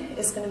being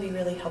is going to be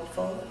really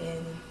helpful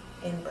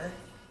in birth.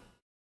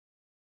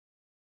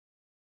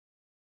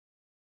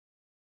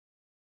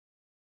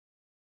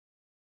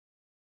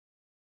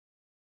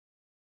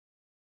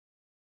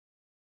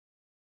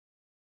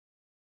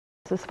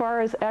 As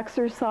far as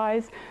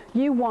exercise,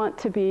 you want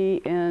to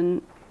be in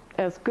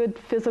as good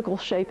physical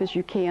shape as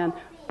you can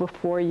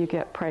before you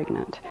get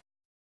pregnant.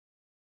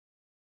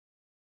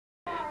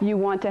 You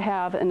want to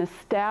have an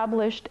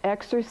established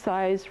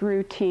exercise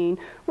routine,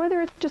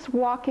 whether it's just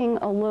walking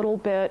a little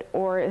bit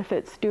or if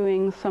it's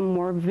doing some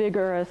more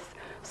vigorous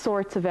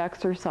sorts of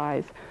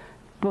exercise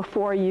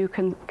before you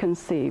can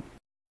conceive.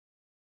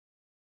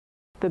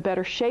 The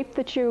better shape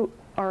that you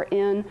are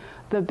in,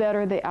 the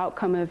better the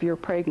outcome of your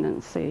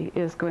pregnancy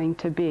is going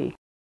to be.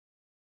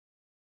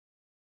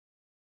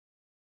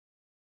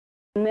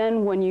 And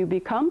then when you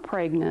become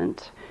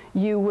pregnant,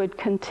 you would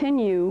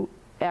continue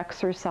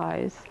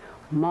exercise,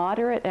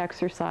 moderate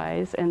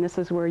exercise, and this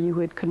is where you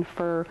would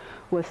confer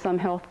with some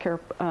healthcare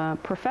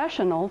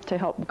professional to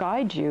help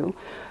guide you.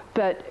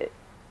 But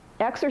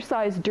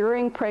exercise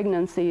during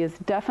pregnancy is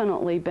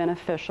definitely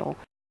beneficial.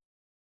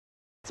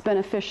 It's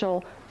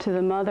beneficial to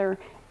the mother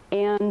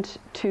and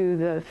to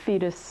the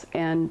fetus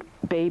and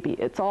baby.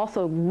 It's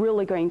also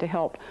really going to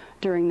help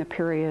during the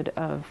period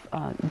of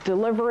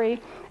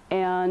delivery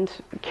and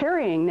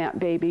carrying that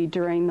baby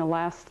during the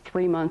last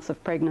 3 months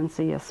of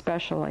pregnancy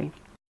especially.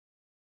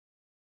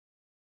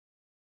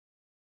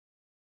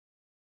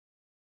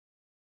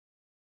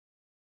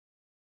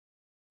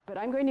 But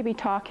I'm going to be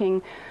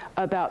talking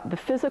about the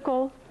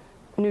physical,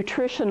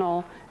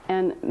 nutritional,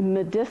 and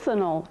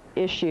medicinal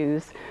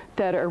issues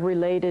that are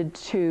related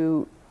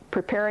to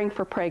preparing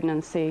for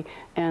pregnancy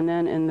and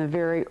then in the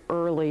very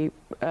early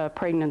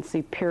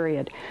pregnancy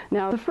period.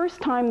 Now, the first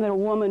time that a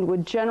woman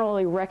would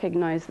generally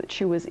recognize that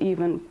she was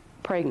even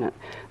pregnant,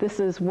 this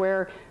is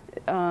where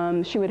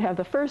she would have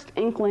the first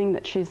inkling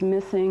that she's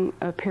missing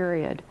a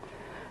period.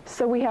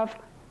 So we have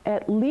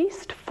at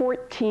least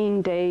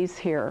 14 days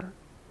here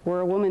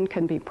where a woman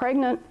can be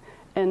pregnant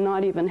and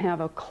not even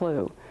have a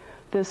clue.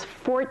 This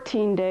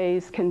 14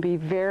 days can be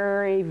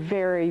very,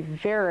 very,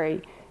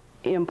 very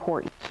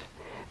important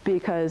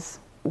because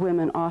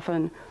women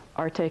often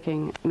are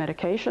taking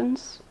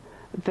medications.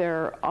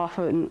 They're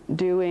often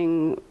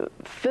doing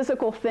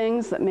physical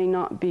things that may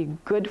not be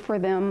good for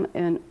them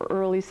in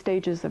early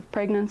stages of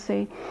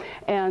pregnancy.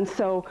 And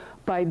so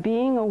by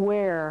being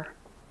aware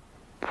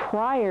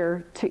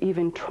prior to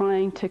even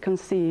trying to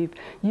conceive,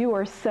 you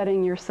are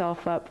setting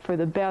yourself up for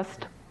the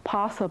best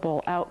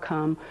possible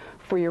outcome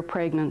for your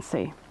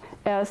pregnancy.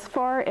 As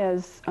far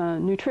as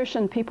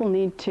nutrition, people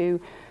need to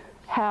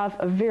have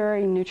a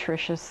very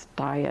nutritious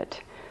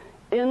diet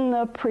in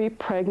the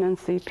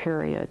pre-pregnancy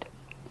period,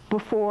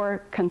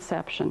 before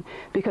conception,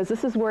 because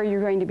this is where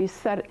you're going to be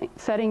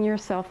setting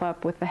yourself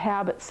up with the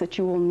habits that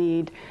you will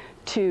need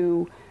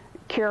to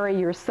carry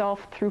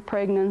yourself through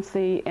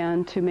pregnancy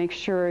and to make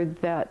sure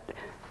that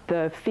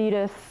the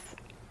fetus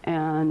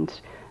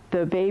and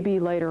the baby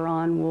later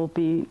on will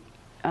be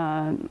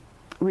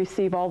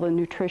receive all the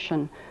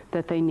nutrition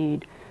that they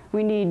need.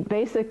 We need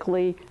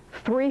basically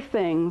 3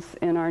 things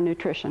in our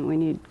nutrition. We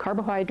need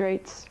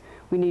carbohydrates,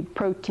 we need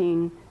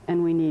protein,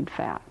 and we need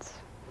fats.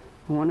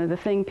 One of the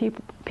things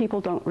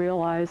people don't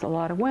realize, a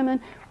lot of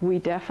women, we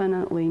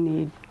definitely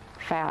need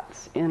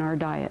fats in our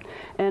diet.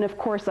 And of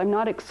course, I'm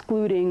not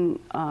excluding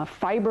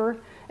fiber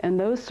and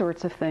those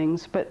sorts of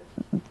things, but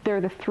they're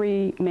the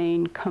 3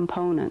 main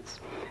components.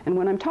 And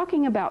when I'm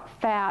talking about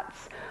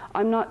fats,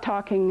 I'm not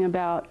talking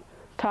about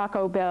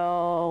Taco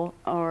Bell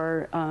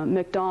or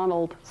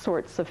McDonald's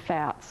sorts of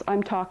fats.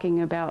 I'm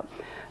talking about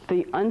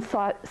the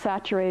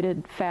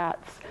unsaturated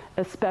fats,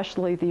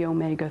 especially the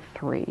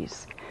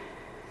omega-3s.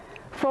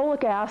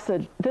 Folic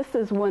acid, this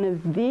is one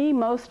of the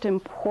most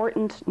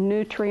important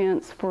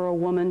nutrients for a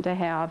woman to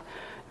have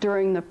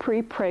during the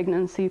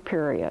pre-pregnancy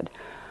period.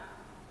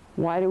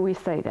 Why do we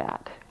say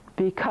that?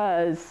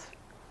 Because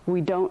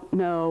we don't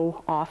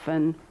know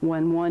often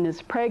when one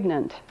is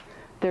pregnant.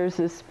 There's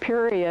this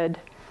period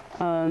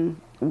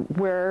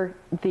where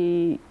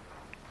the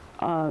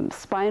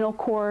spinal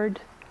cord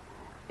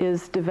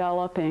is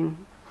developing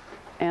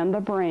and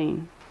the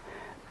brain,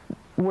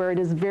 where it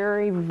is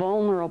very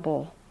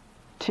vulnerable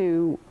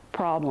to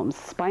problems.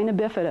 Spina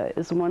bifida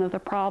is one of the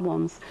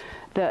problems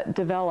that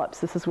develops.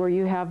 This is where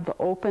you have the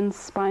open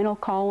spinal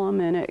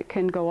column, and it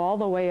can go all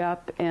the way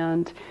up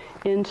and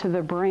into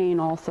the brain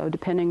also,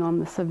 depending on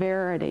the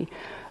severity.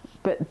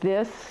 But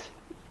this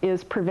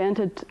is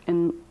prevented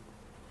in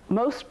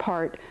most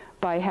part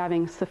by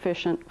having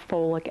sufficient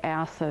folic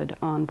acid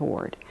on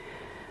board.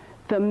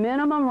 The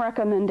minimum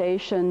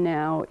recommendation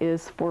now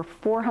is for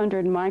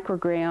 400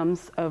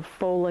 micrograms of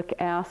folic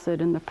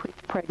acid in the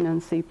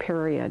pregnancy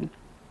period.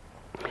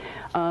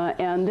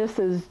 And this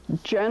is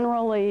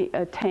generally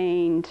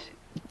attained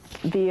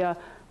via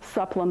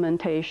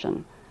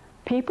supplementation.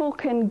 People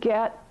can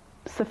get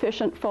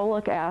sufficient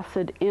folic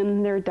acid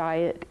in their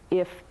diet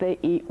if they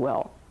eat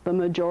well. The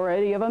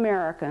majority of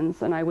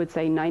Americans, and I would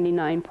say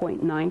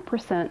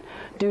 99.9%,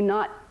 do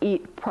not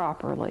eat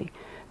properly.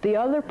 The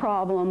other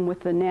problem with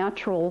the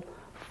natural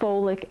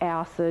folic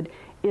acid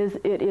is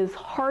it is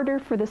harder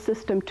for the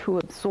system to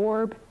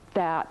absorb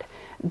that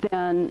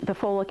than the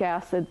folic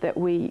acid that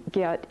we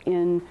get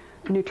in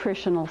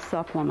nutritional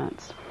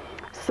supplements.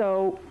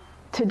 So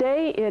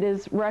today it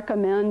is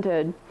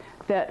recommended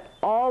that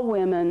all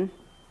women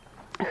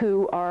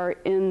who are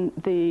in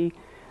the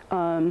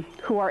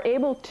who are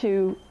able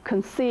to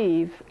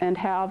conceive and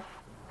have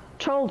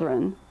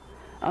children,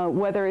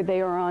 whether they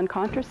are on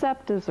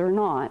contraceptives or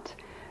not,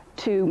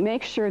 to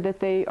make sure that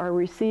they are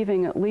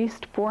receiving at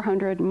least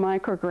 400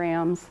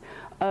 micrograms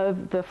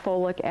of the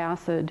folic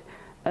acid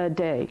a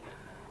day.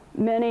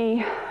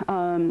 Many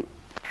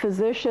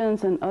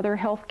physicians and other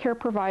healthcare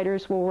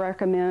providers will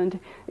recommend,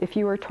 if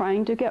you are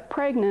trying to get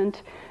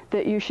pregnant,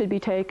 that you should be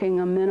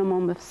taking a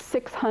minimum of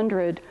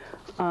 600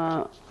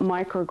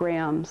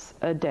 micrograms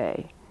a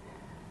day.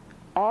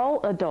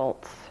 All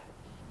adults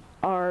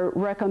are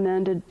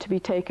recommended to be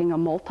taking a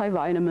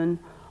multivitamin,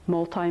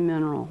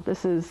 multimineral.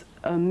 This is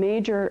a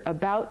major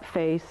about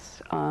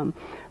face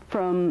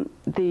from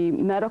the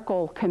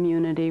medical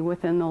community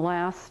within the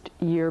last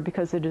year,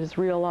 because it is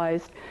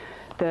realized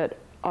that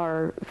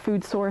our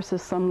food source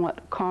is somewhat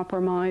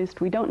compromised.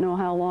 We don't know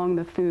how long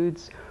the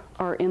foods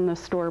are in the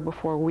store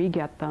before we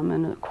get them,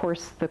 and of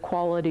course the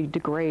quality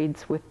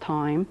degrades with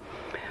time.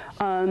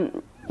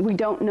 We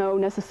don't know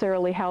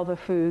necessarily how the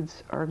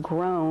foods are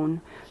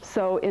grown,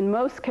 so in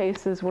most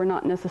cases we're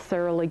not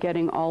necessarily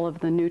getting all of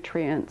the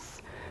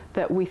nutrients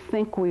that we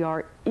think we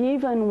are,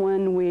 even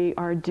when we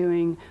are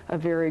doing a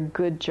very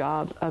good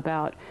job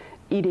about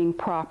eating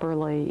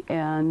properly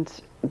and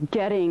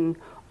getting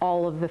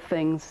all of the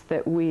things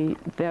that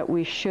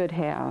we should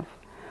have.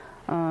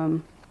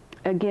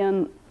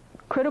 Again,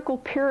 critical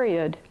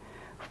period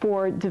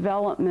for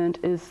development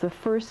is the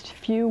first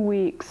few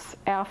weeks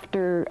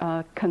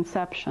after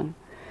conception.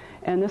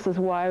 And this is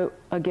why,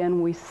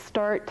 again, we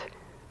start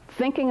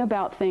thinking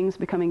about things,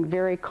 becoming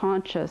very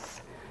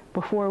conscious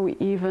before we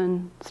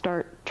even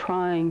start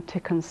trying to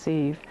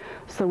conceive,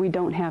 so we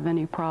don't have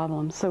any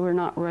problems. So we're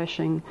not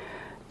rushing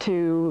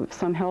to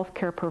some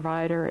healthcare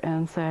provider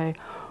and say,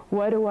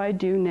 what do I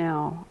do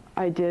now?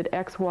 I did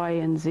X, Y,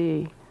 and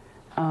Z,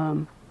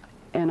 and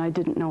I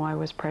didn't know I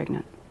was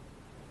pregnant.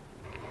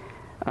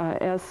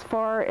 As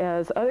far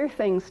as other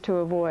things to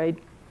avoid,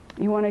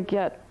 you want to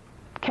get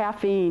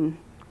caffeine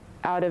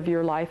out of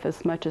your life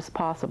as much as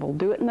possible.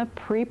 Do it in the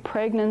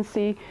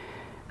pre-pregnancy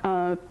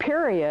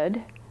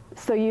period,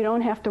 so you don't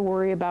have to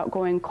worry about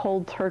going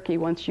cold turkey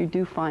once you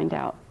do find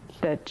out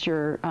that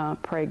you're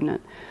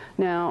pregnant.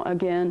 Now,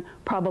 again,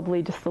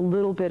 probably just a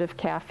little bit of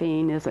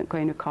caffeine isn't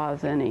going to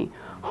cause any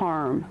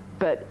harm.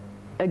 But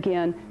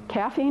again,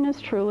 caffeine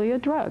is truly a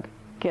drug.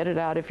 Get it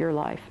out of your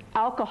life.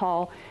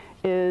 Alcohol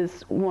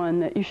is one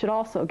that you should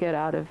also get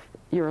out of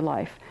your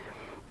life.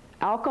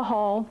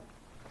 Alcohol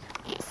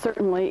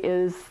certainly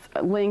is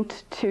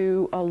linked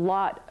to a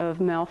lot of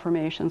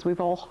malformations.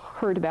 We've all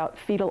heard about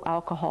fetal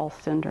alcohol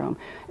syndrome.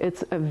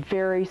 It's a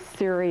very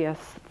serious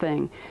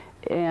thing,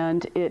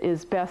 and it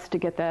is best to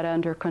get that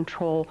under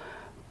control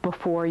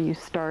before you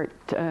start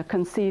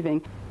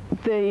conceiving.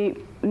 The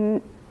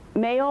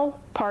male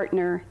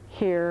partner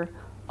here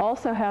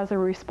also has a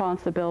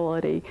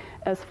responsibility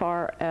as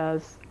far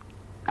as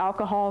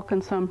alcohol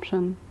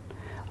consumption,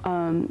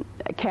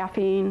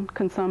 caffeine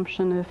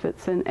consumption if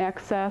it's in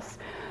excess,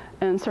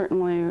 and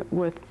certainly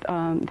with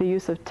the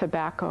use of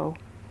tobacco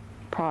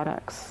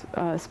products,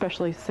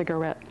 especially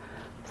cigarette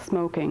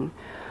smoking.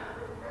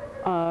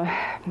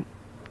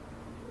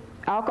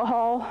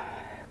 Alcohol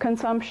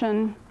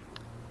consumption,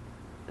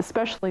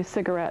 especially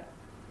cigarette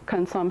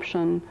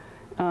consumption,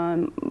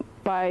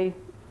 by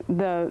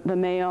the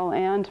male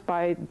and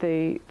by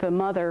the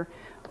mother,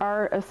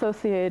 are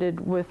associated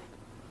with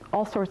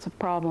all sorts of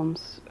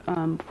problems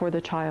for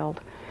the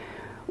child.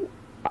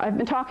 I've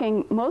been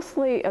talking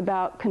mostly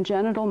about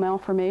congenital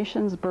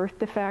malformations, birth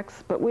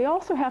defects, but we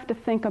also have to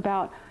think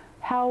about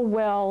how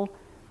well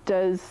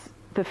does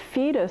the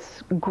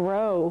fetus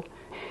grow.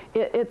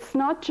 It's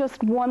not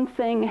just one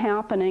thing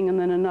happening and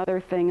then another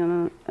thing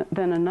and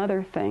then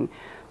another thing.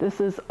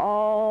 This is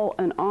all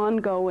an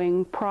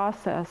ongoing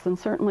process, and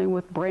certainly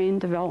with brain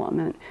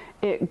development,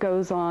 it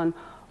goes on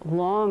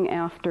long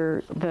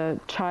after the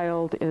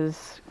child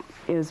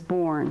is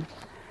born.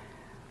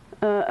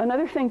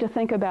 Another thing to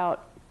think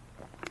about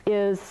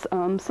is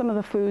some of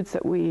the foods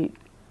that we eat.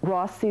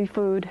 Raw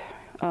seafood,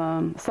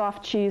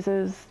 soft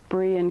cheeses,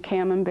 brie and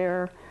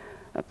camembert,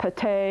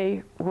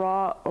 pâté,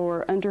 raw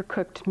or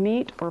undercooked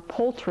meat or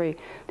poultry.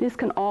 These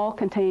can all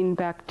contain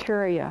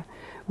bacteria,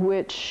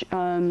 which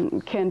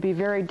can be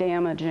very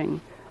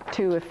damaging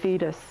to a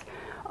fetus.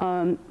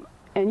 And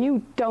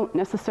you don't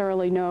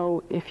necessarily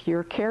know if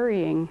you're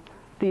carrying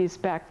these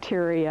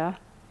bacteria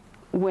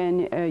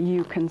when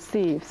you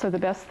conceive. So the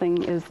best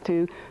thing is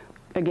to,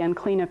 again,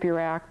 clean up your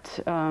act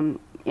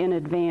in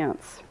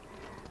advance.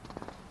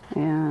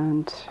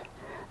 And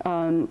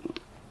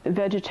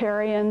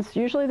vegetarians,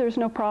 usually there's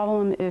no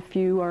problem if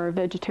you are a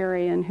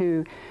vegetarian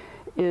who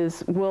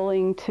is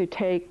willing to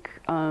take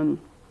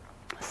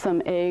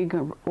some egg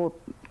or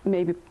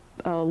maybe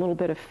a little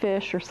bit of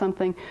fish or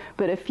something.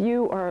 But if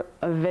you are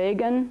a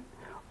vegan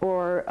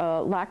or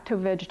a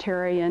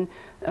lacto-vegetarian,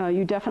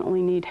 you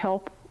definitely need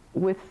help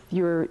with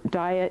your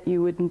diet.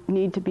 You would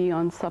need to be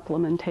on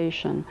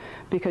supplementation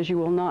because you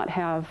will not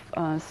have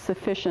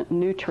sufficient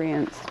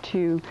nutrients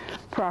to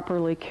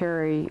properly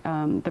carry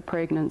the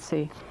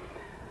pregnancy.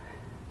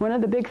 One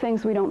of the big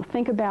things we don't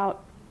think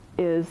about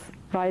is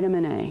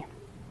vitamin A.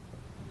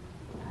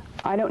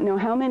 I don't know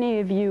how many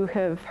of you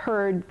have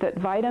heard that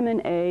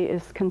vitamin A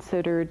is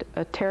considered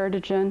a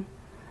teratogen.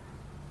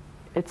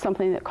 It's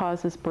something that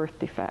causes birth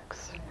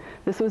defects.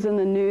 This was in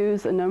the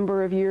news a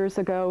number of years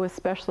ago,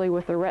 especially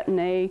with the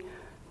Retin-A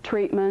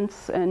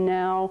treatments, and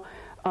now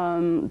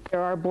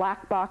there are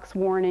black box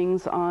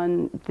warnings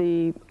on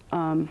the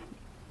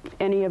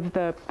any of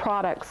the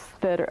products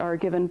that are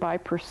given by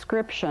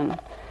prescription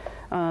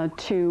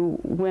to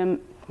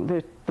women.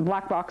 The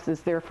black box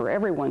is there for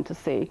everyone to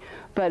see,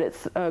 but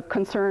it's a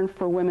concern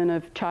for women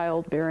of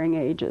childbearing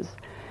ages.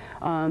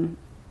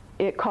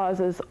 It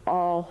causes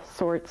all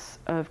sorts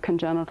of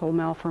congenital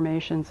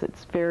malformations.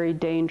 It's very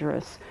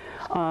dangerous.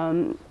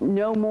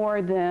 No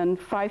more than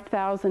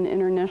 5,000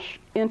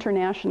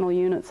 international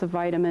units of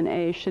vitamin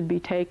A should be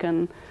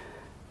taken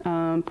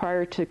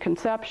prior to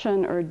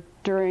conception or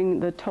during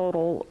the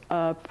total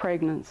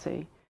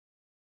pregnancy.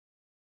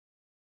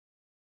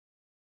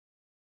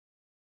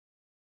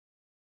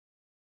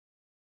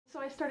 So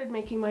I started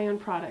making my own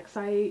products.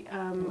 I've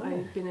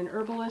been an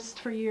herbalist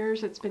for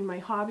years. It's been my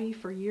hobby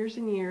for years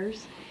and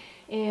years.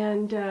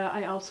 And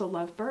I also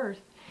love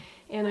birth.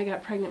 And I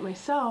got pregnant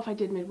myself. I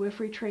did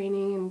midwifery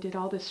training and did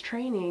all this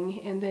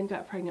training and then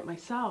got pregnant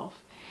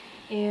myself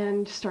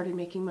and started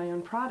making my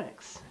own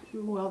products.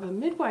 Well, the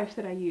midwife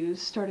that I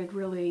used started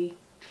really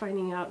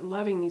finding out and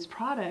loving these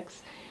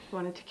products,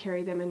 wanted to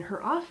carry them in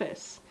her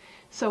office.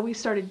 So we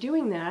started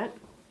doing that.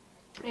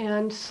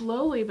 And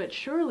slowly but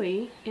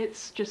surely,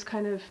 it's just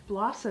kind of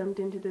blossomed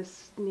into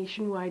this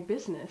nationwide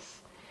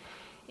business.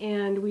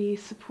 And we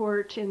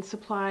support and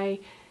supply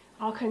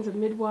all kinds of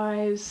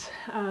midwives,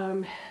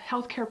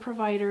 healthcare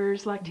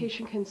providers,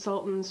 lactation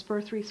consultants,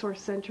 birth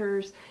resource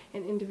centers,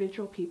 and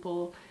individual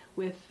people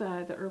with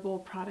the herbal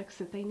products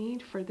that they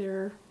need for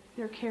their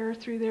care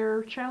through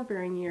their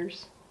childbearing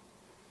years.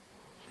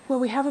 Well,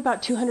 we have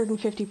about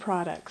 250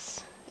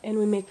 products, and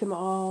we make them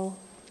all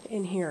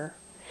in here.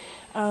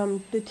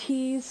 The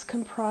teas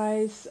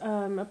comprise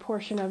a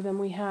portion of them.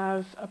 We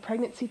have a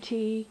pregnancy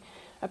tea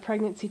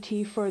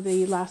for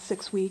the last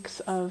 6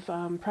 weeks of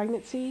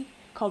pregnancy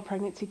called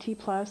Pregnancy Tea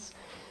Plus.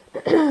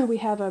 We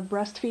have a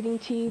breastfeeding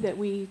tea that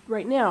we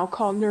right now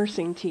call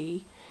nursing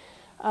tea.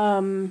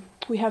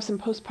 We have some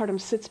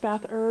postpartum sitz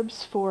bath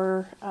herbs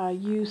for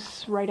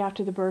use right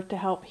after the birth to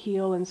help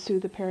heal and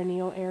soothe the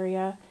perineal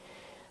area.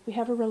 We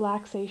have a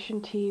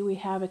relaxation tea. We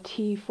have a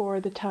tea for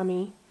the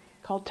tummy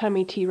called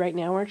tummy tea right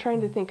now. We're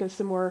trying to think of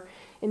some more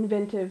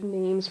inventive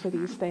names for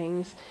these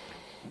things.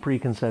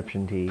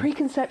 Preconception tea.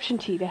 Preconception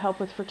tea to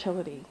help with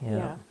fertility.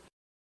 Yeah.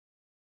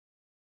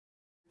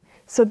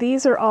 So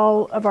these are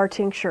all of our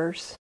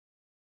tinctures.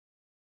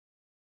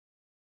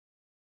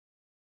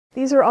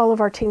 These are all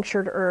of our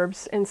tinctured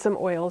herbs and some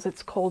oils.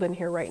 It's cold in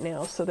here right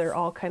now, so they're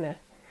all kind of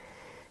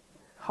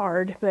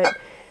hard. But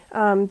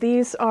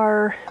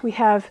we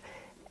have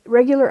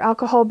regular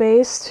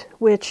alcohol-based,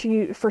 which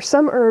for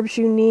some herbs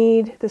you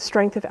need the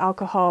strength of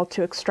alcohol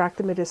to extract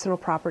the medicinal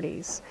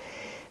properties.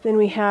 Then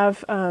we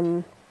have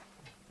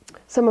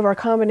some of our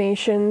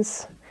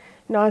combinations: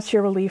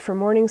 nausea relief for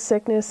morning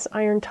sickness,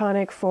 iron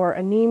tonic for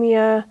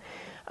anemia,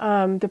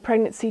 the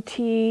pregnancy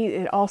tea.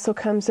 It also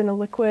comes in a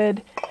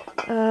liquid.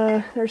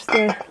 There's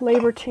the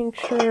labor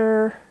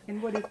tincture.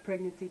 And what is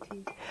pregnancy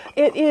tea?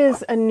 It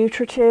is a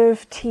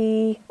nutritive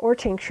tea or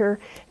tincture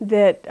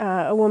that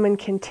a woman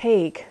can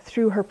take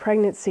through her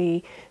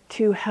pregnancy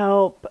to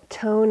help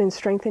tone and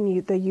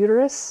strengthen the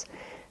uterus,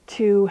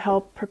 to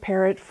help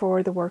prepare it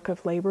for the work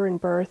of labor and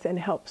birth, and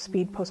help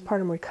speed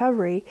postpartum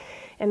recovery.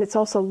 And it's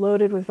also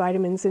loaded with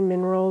vitamins and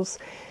minerals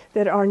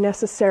that are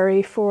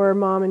necessary for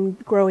mom and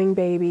growing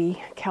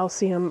baby: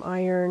 calcium,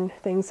 iron,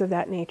 things of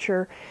that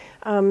nature.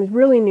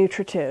 Really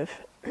nutritive.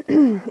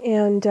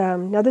 And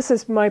now this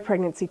is my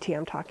pregnancy tea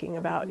I'm talking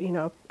about. You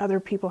know, other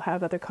people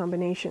have other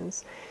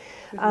combinations.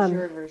 This is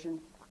your version.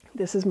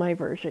 This is my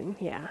version,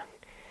 yeah.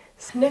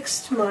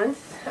 Next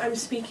month, I'm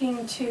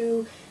speaking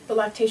to the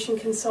lactation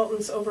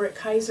consultants over at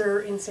Kaiser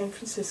in San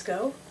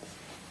Francisco.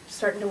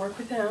 Starting to work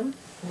with them.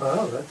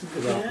 Wow, that's a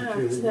good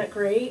opportunity. Yeah, isn't that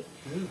great?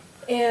 Yeah.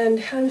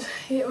 And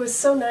it was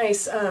so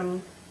nice.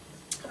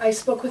 I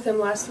spoke with them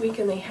last week,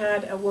 and they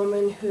had a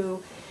woman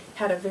who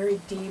had a very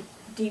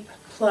deep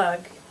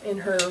plug in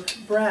her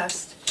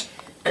breast.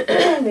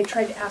 They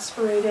tried to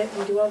aspirate it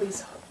and do all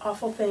these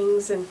awful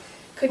things and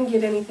couldn't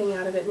get anything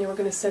out of it, and they were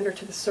going to send her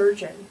to the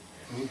surgeon.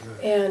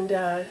 Okay.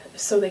 And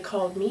so they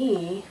called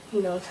me,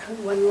 you know,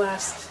 one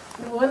last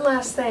One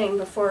last thing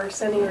before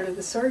sending her to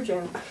the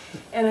surgeon,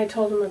 and I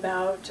told him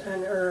about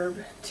an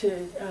herb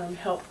to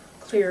help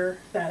clear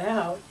that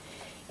out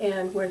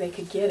and where they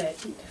could get it.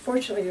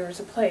 Fortunately, there was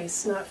a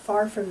place not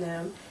far from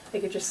them. They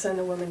could just send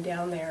the woman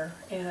down there,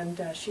 and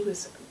she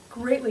was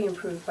greatly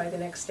improved by the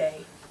next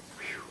day.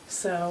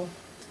 So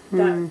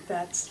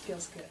that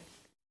feels good.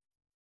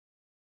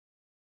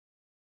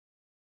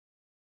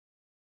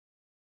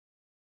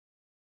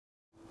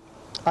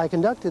 I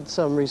conducted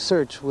some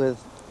research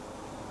with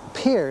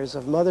pairs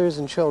of mothers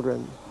and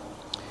children,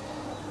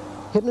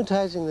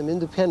 hypnotizing them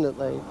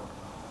independently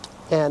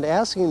and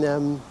asking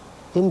them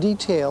in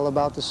detail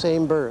about the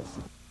same birth.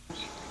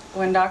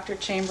 When Dr.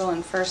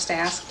 Chamberlain first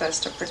asked us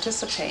to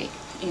participate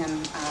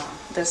in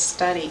this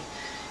study,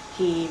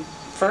 he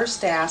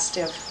first asked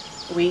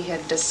if we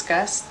had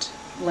discussed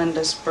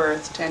Linda's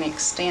birth to an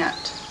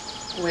extent,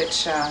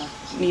 which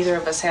neither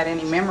of us had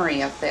any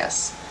memory of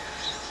this.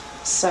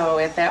 So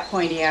at that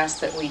point he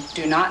asked that we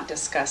do not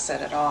discuss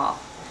it at all.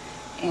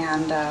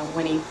 And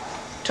when he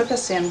took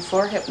us in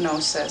for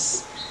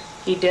hypnosis,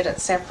 he did it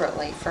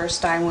separately.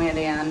 First I went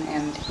in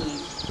and he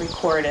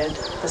recorded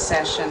the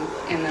session,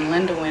 and then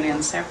Linda went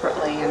in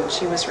separately and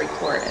she was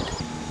recorded.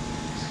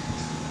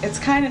 It's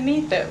kind of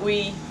neat that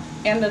we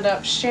ended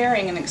up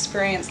sharing an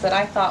experience that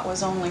I thought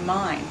was only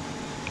mine,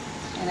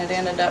 and it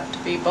ended up to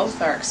be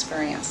both our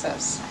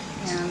experiences.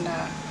 And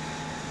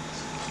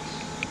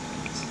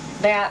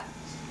that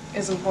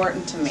is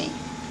important to me.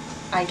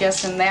 I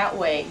guess in that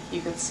way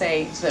you could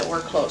say that we're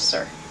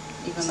closer,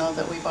 even though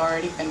that we've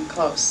already been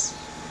close.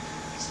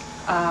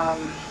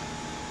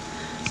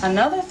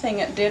 Another thing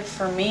it did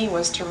for me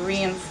was to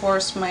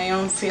reinforce my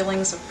own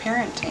feelings of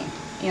parenting,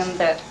 in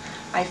that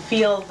I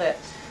feel that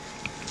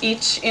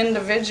each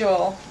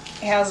individual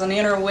has an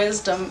inner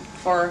wisdom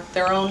for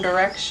their own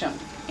direction,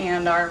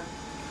 and our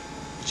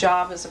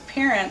job as a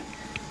parent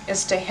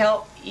is to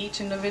help each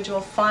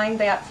individual find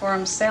that for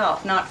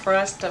himself, not for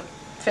us to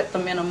fit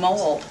them in a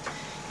mold.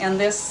 And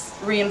this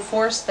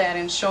reinforced that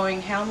in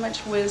showing how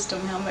much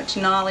wisdom, how much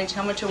knowledge,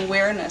 how much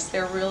awareness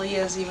there really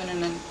is even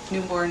in a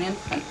newborn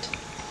infant.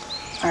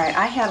 All right,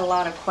 I had a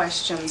lot of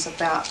questions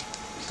about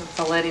the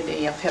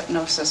validity of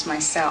hypnosis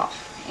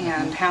myself,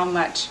 and how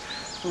much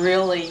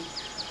really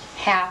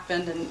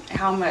happened and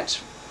how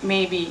much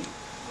maybe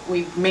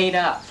we've made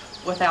up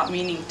without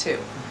meaning to.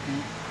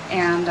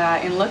 And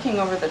in looking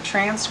over the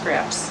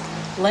transcripts,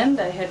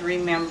 Linda had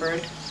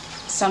remembered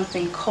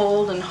something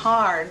cold and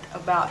hard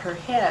about her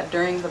head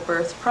during the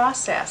birth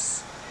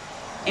process.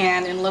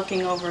 And in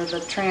looking over the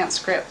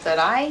transcript that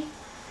I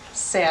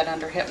said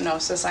under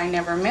hypnosis, I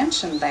never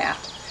mentioned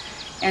that.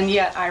 And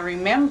yet I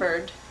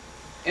remembered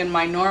in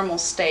my normal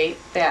state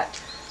that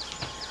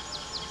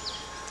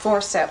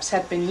forceps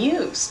had been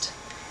used.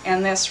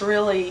 And this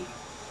really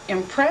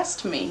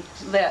impressed me,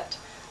 that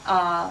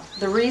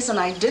the reason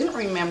I didn't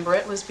remember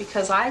it was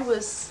because I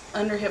was,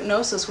 under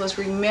hypnosis, was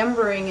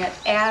remembering it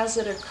as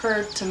it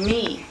occurred to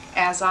me,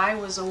 as I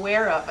was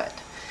aware of it.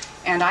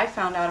 And I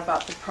found out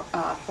about the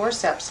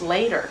forceps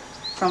later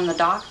from the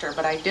doctor,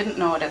 but I didn't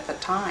know it at the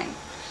time.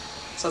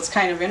 So it's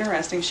kind of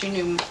interesting. She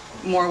knew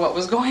more what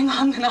was going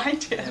on than I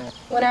did.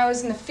 When I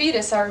was in the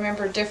fetus, I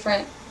remember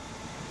different,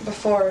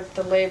 before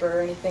the labor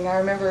or anything, I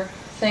remember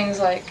things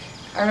like,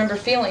 I remember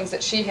feelings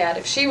that she had.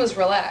 If she was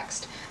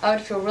relaxed, I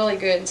would feel really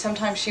good, and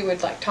sometimes she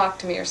would like talk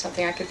to me or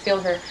something. I could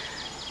feel her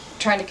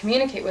trying to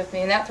communicate with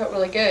me, and that felt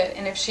really good.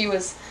 And if she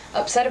was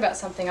upset about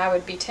something, I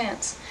would be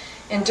tense.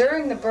 And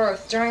during the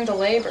birth, during the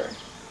labor,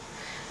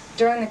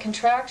 during the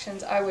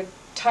contractions, I would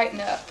tighten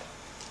up,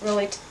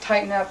 really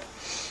tighten up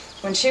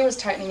when she was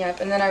tightening up,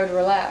 and then I would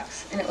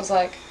relax. And it was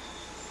like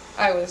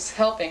I was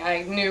helping.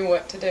 I knew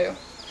what to do.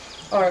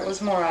 Or it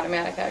was more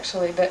automatic,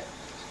 actually. But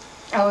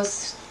I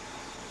was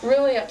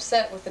really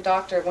upset with the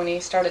doctor when he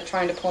started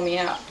trying to pull me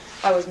out.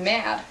 I was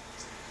mad.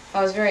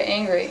 I was very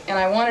angry, and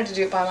I wanted to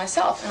do it by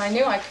myself, and I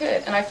knew I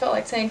could. And I felt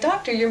like saying,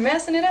 "Doctor, you're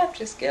messing it up.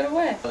 Just get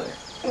away."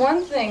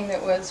 One thing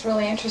that was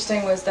really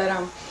interesting was that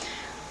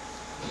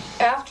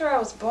after I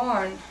was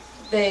born,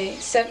 they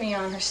set me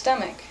on her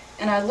stomach,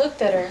 and I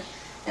looked at her,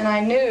 and I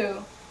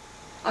knew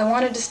I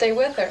wanted to stay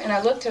with her. And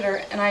I looked at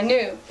her, and I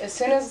knew as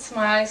soon as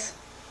my eyes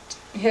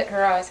hit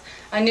her eyes,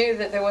 I knew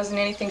that there wasn't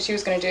anything she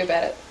was going to do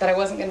about it, that I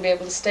wasn't going to be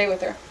able to stay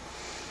with her.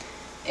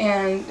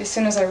 And as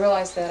soon as I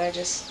realized that, I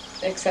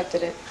just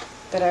accepted it,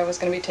 that I was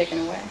going to be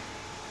taken away.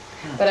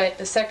 But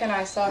the second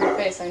I saw her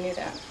face, I knew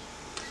that.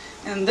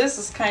 And this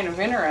is kind of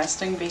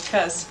interesting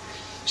because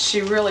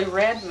she really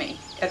read me.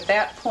 At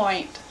that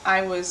point,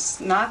 I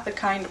was not the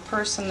kind of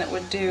person that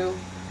would do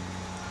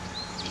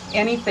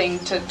anything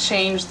to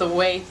change the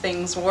way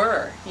things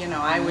were. You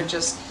know, I would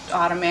just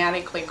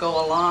automatically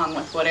go along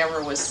with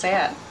whatever was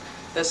said.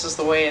 This is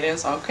the way it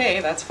is. Okay,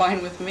 that's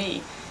fine with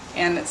me.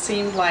 And it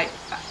seemed like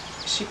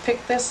she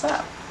picked this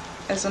up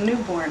as a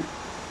newborn,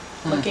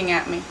 looking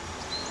at me.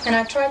 And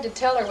I tried to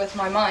tell her with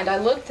my mind. I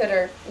looked at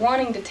her,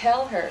 wanting to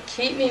tell her,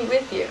 "Keep me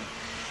with you."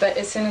 But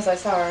as soon as I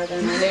saw her,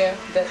 then I knew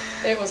that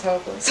it was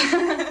hopeless.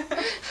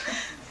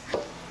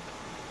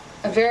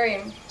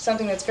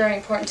 Something that's very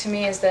important to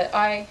me is that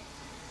I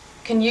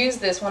can use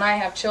this when I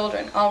have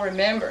children. I'll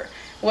remember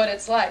what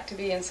it's like to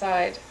be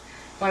inside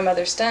my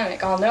mother's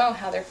stomach. I'll know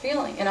how they're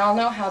feeling, and I'll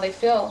know how they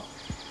feel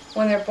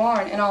when they're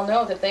born, and I'll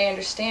know that they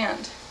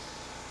understand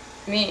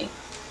me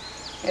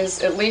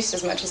at least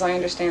as much as I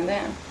understand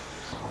them.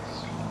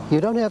 You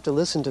don't have to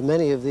listen to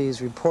many of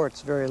these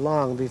reports very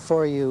long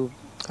before you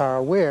are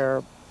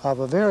aware of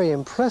a very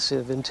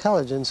impressive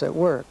intelligence at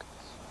work.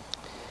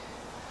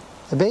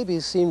 The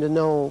babies seem to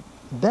know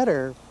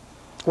better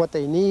what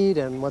they need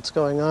and what's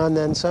going on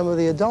than some of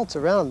the adults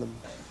around them.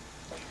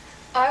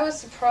 I was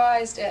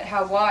surprised at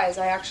how wise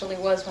I actually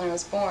was when I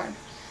was born.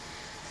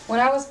 When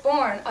I was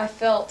born, I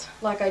felt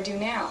like I do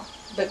now,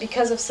 but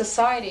because of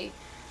society,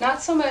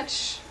 not so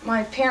much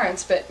my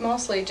parents, but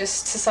mostly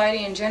just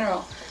society in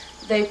general,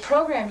 they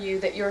program you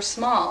that you're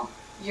small,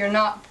 you're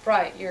not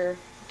bright, you're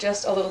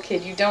just a little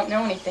kid, you don't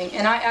know anything.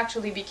 And I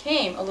actually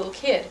became a little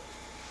kid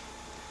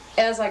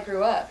as I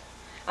grew up.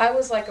 I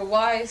was like a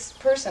wise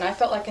person. I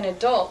felt like an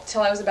adult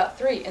till I was about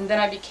 3, and then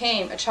I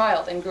became a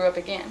child and grew up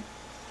again.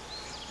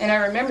 And I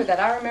remember that.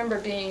 I remember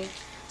being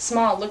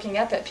small, looking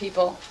up at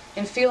people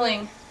and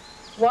feeling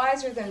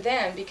wiser than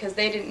them because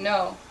they didn't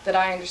know that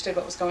I understood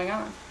what was going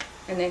on.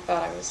 And they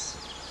thought I was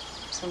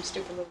some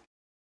stupid little...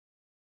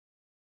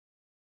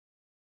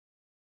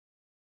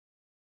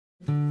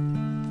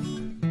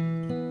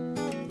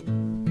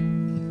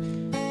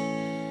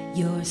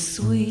 Your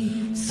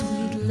sweet,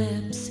 sweet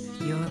lips,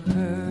 your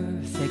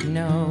perfect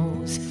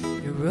nose,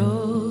 your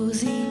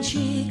rosy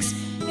cheeks,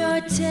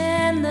 your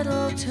 10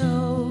 little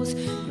toes,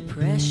 your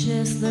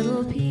precious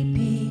little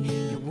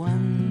pee-pee, your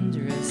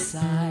wondrous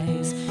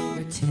size,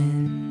 your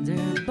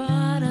tender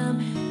bottom,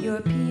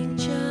 your pink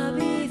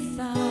chubby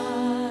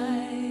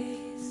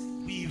thighs.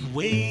 We've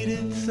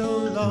waited so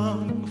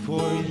long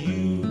for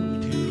you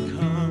to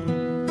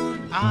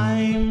come.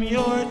 I'm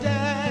your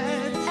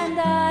dad, and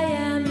I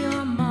am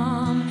your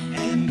mom,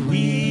 and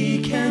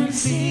we can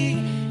see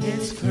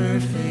it's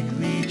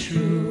perfectly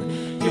true.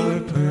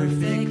 You're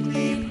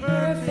perfectly,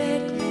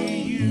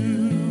 perfectly you.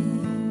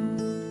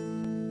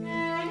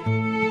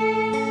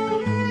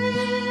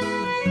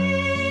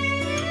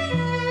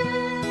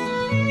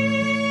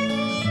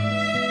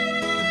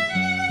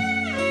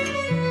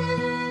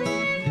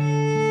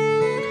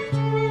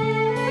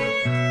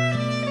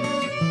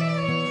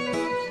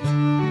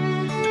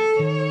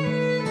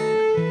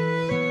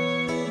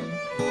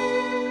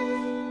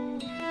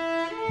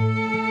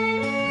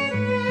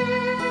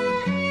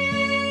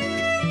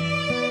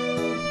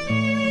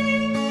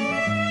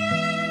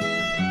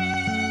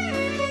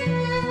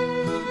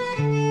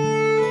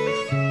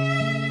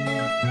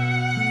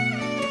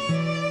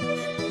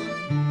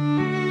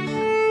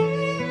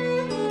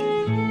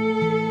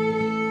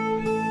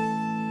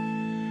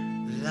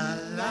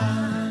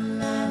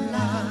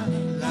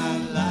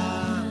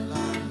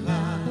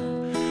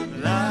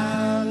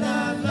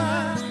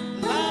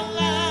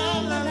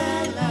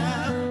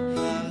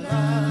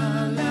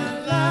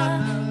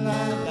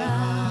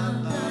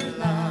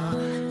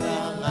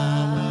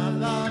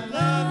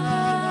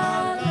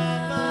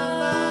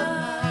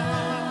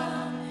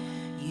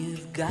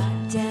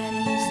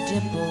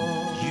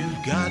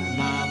 Got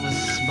Mama's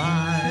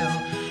smile.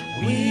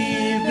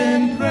 We've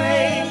been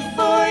praying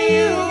for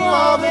you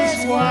all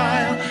this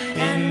while,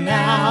 and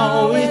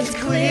now it's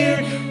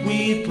clear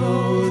we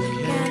both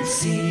can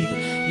see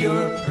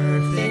you're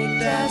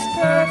perfect as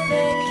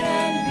perfect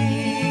can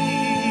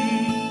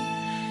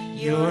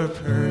be. You're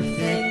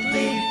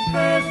perfectly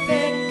perfect.